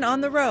gentleman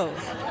on the road.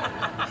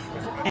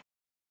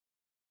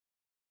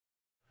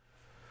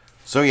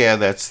 So yeah,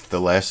 that's the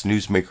last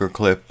Newsmaker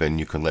clip, and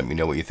you can let me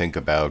know what you think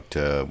about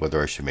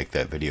whether I should make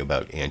that video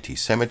about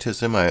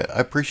anti-Semitism. I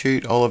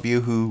appreciate all of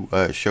you who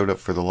showed up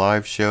for the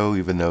live show,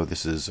 even though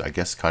this is, I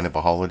guess, kind of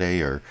a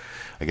holiday, or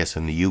I guess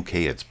in the UK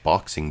it's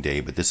Boxing Day,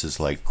 but this is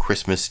like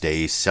Christmas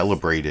Day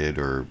celebrated,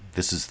 or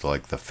this is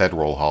like the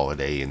federal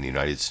holiday in the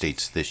United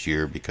States this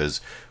year because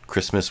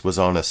Christmas was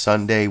on a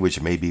Sunday, which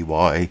may be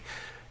why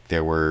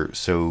there were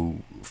so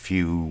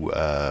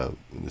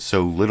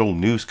little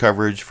news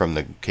coverage from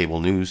the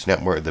cable news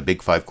network, the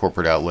big five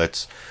corporate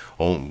outlets.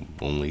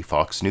 Only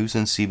Fox News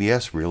and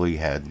CBS really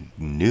had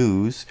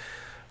news.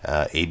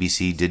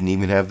 ABC didn't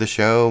even have the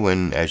show,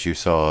 and as you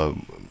saw,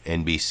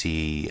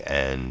 NBC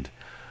and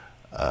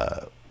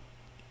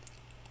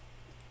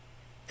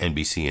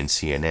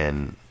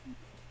CNN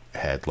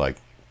had like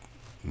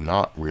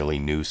not really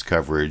news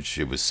coverage.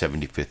 It was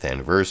 75th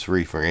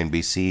anniversary for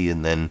NBC,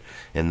 and then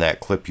in that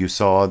clip you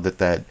saw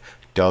that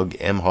Doug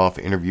Emhoff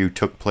interview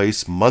took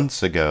place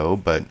months ago,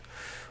 but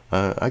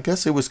I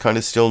guess it was kind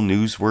of still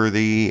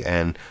newsworthy,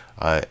 and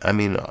I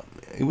mean,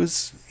 it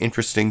was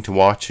interesting to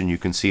watch, and you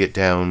can see it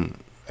down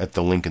at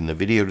the link in the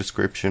video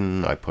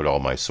description. I put all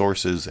my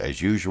sources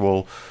as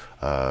usual,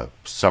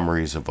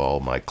 summaries of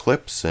all my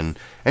clips, and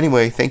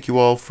anyway, thank you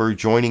all for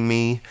joining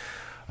me.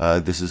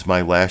 This is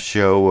my last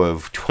show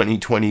of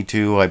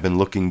 2022. I've been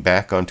looking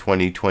back on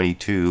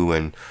 2022,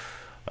 and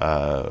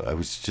I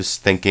was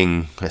just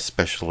thinking,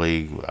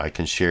 especially I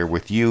can share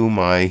with you,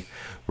 my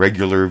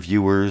regular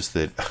viewers,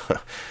 that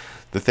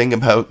the thing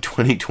about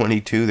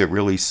 2022 that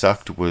really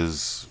sucked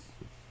was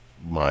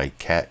my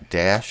cat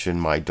Dash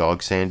and my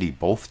dog Sandy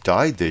both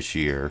died this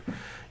year.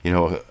 You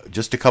know,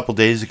 just a couple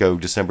days ago,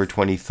 December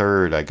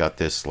 23rd, I got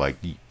this like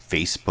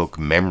Facebook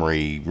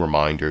memory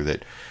reminder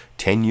that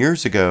 10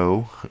 years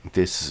ago,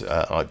 this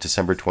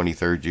December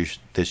 23rd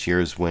this year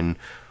is when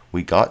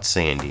we got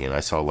Sandy, and I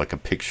saw like a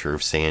picture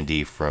of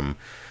Sandy from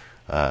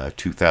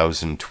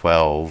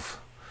 2012,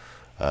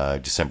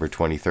 December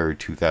 23rd,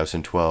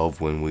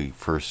 2012, when we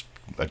first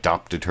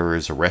adopted her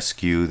as a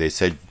rescue. They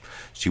said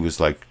she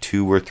was like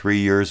 2 or 3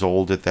 years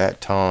old at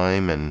that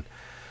time, and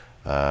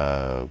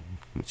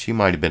she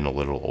might have been a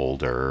little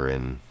older.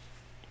 And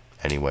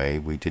anyway,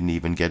 we didn't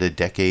even get a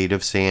decade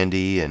of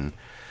Sandy, and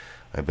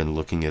I've been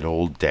looking at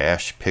old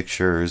Dash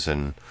pictures,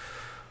 and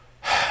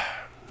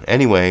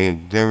anyway,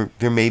 there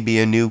may be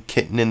a new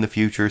kitten in the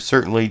future,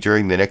 certainly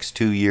during the next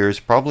 2 years,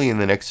 probably in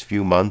the next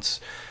few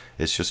months.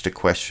 It's just a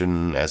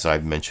question, as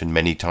I've mentioned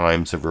many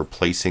times, of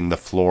replacing the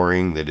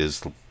flooring that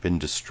has been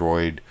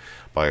destroyed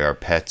by our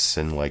pets,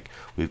 and like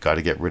we've got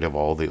to get rid of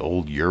all the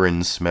old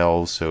urine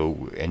smells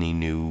so any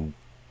new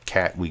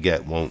cat we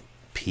get won't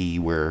pee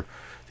where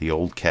the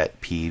old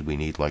cat peed. We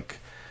need like,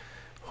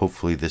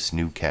 hopefully this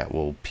new cat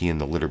will pee in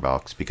the litter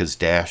box, because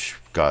Dash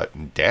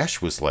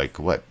was like,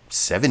 what,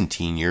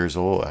 17 years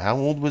old? How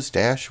old was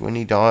Dash when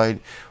he died?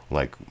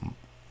 Like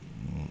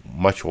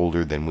much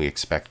older than we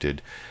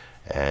expected.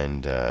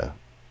 And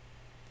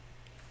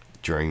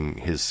during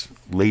his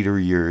later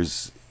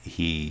years,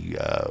 he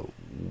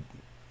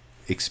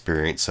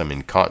experienced some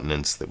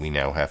incontinence that we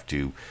now have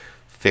to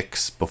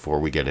fix before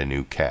we get a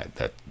new cat.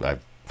 That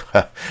I've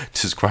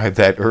described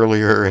that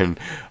earlier, and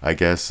I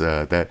guess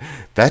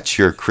that's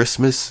your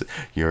Christmas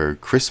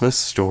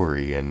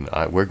story, and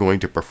we're going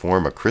to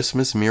perform a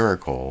Christmas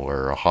miracle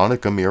or a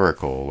Hanukkah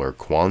miracle or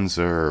Kwanzaa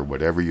or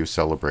whatever you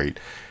celebrate,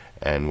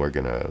 and we're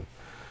gonna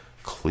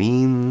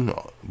clean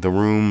the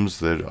rooms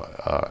that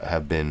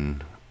have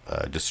been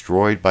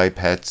destroyed by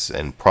pets,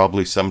 and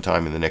probably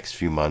sometime in the next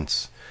few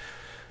months,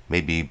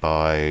 maybe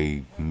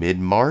by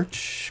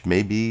mid-March,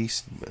 maybe.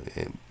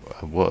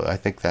 Well, I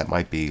think that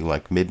might be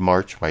like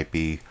mid-March might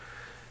be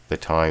the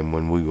time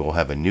when we will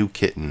have a new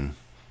kitten,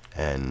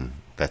 and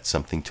that's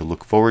something to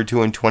look forward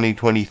to in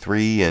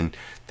 2023. And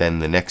then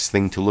the next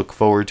thing to look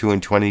forward to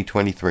in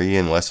 2023,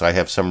 unless I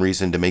have some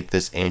reason to make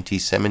this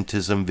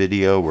anti-Semitism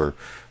video or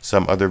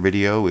some other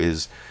video,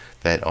 is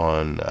that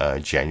on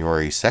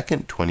January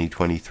 2nd,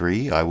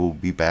 2023, I will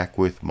be back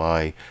with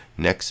my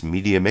next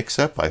media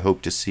mix-up. I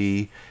hope to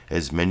see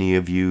as many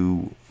of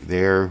you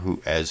there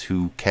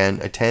who can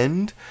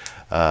attend.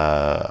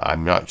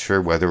 I'm not sure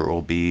whether it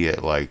will be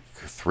at like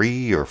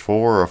 3 or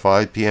 4 or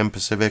 5 p.m.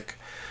 Pacific.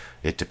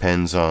 It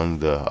depends on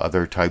the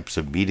other types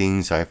of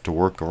meetings I have to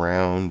work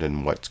around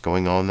and what's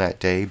going on that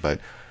day, but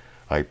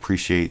I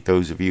appreciate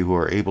those of you who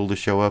are able to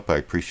show up. I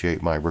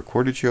appreciate my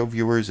recorded show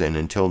viewers, and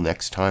until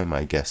next time,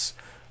 I guess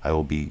I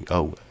will be,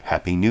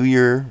 Happy New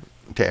Year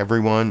to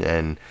everyone,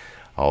 and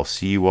I'll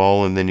see you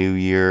all in the new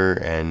year,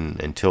 and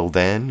until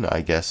then,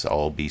 I guess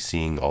I'll be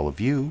seeing all of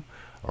you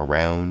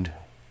around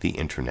the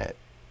internet.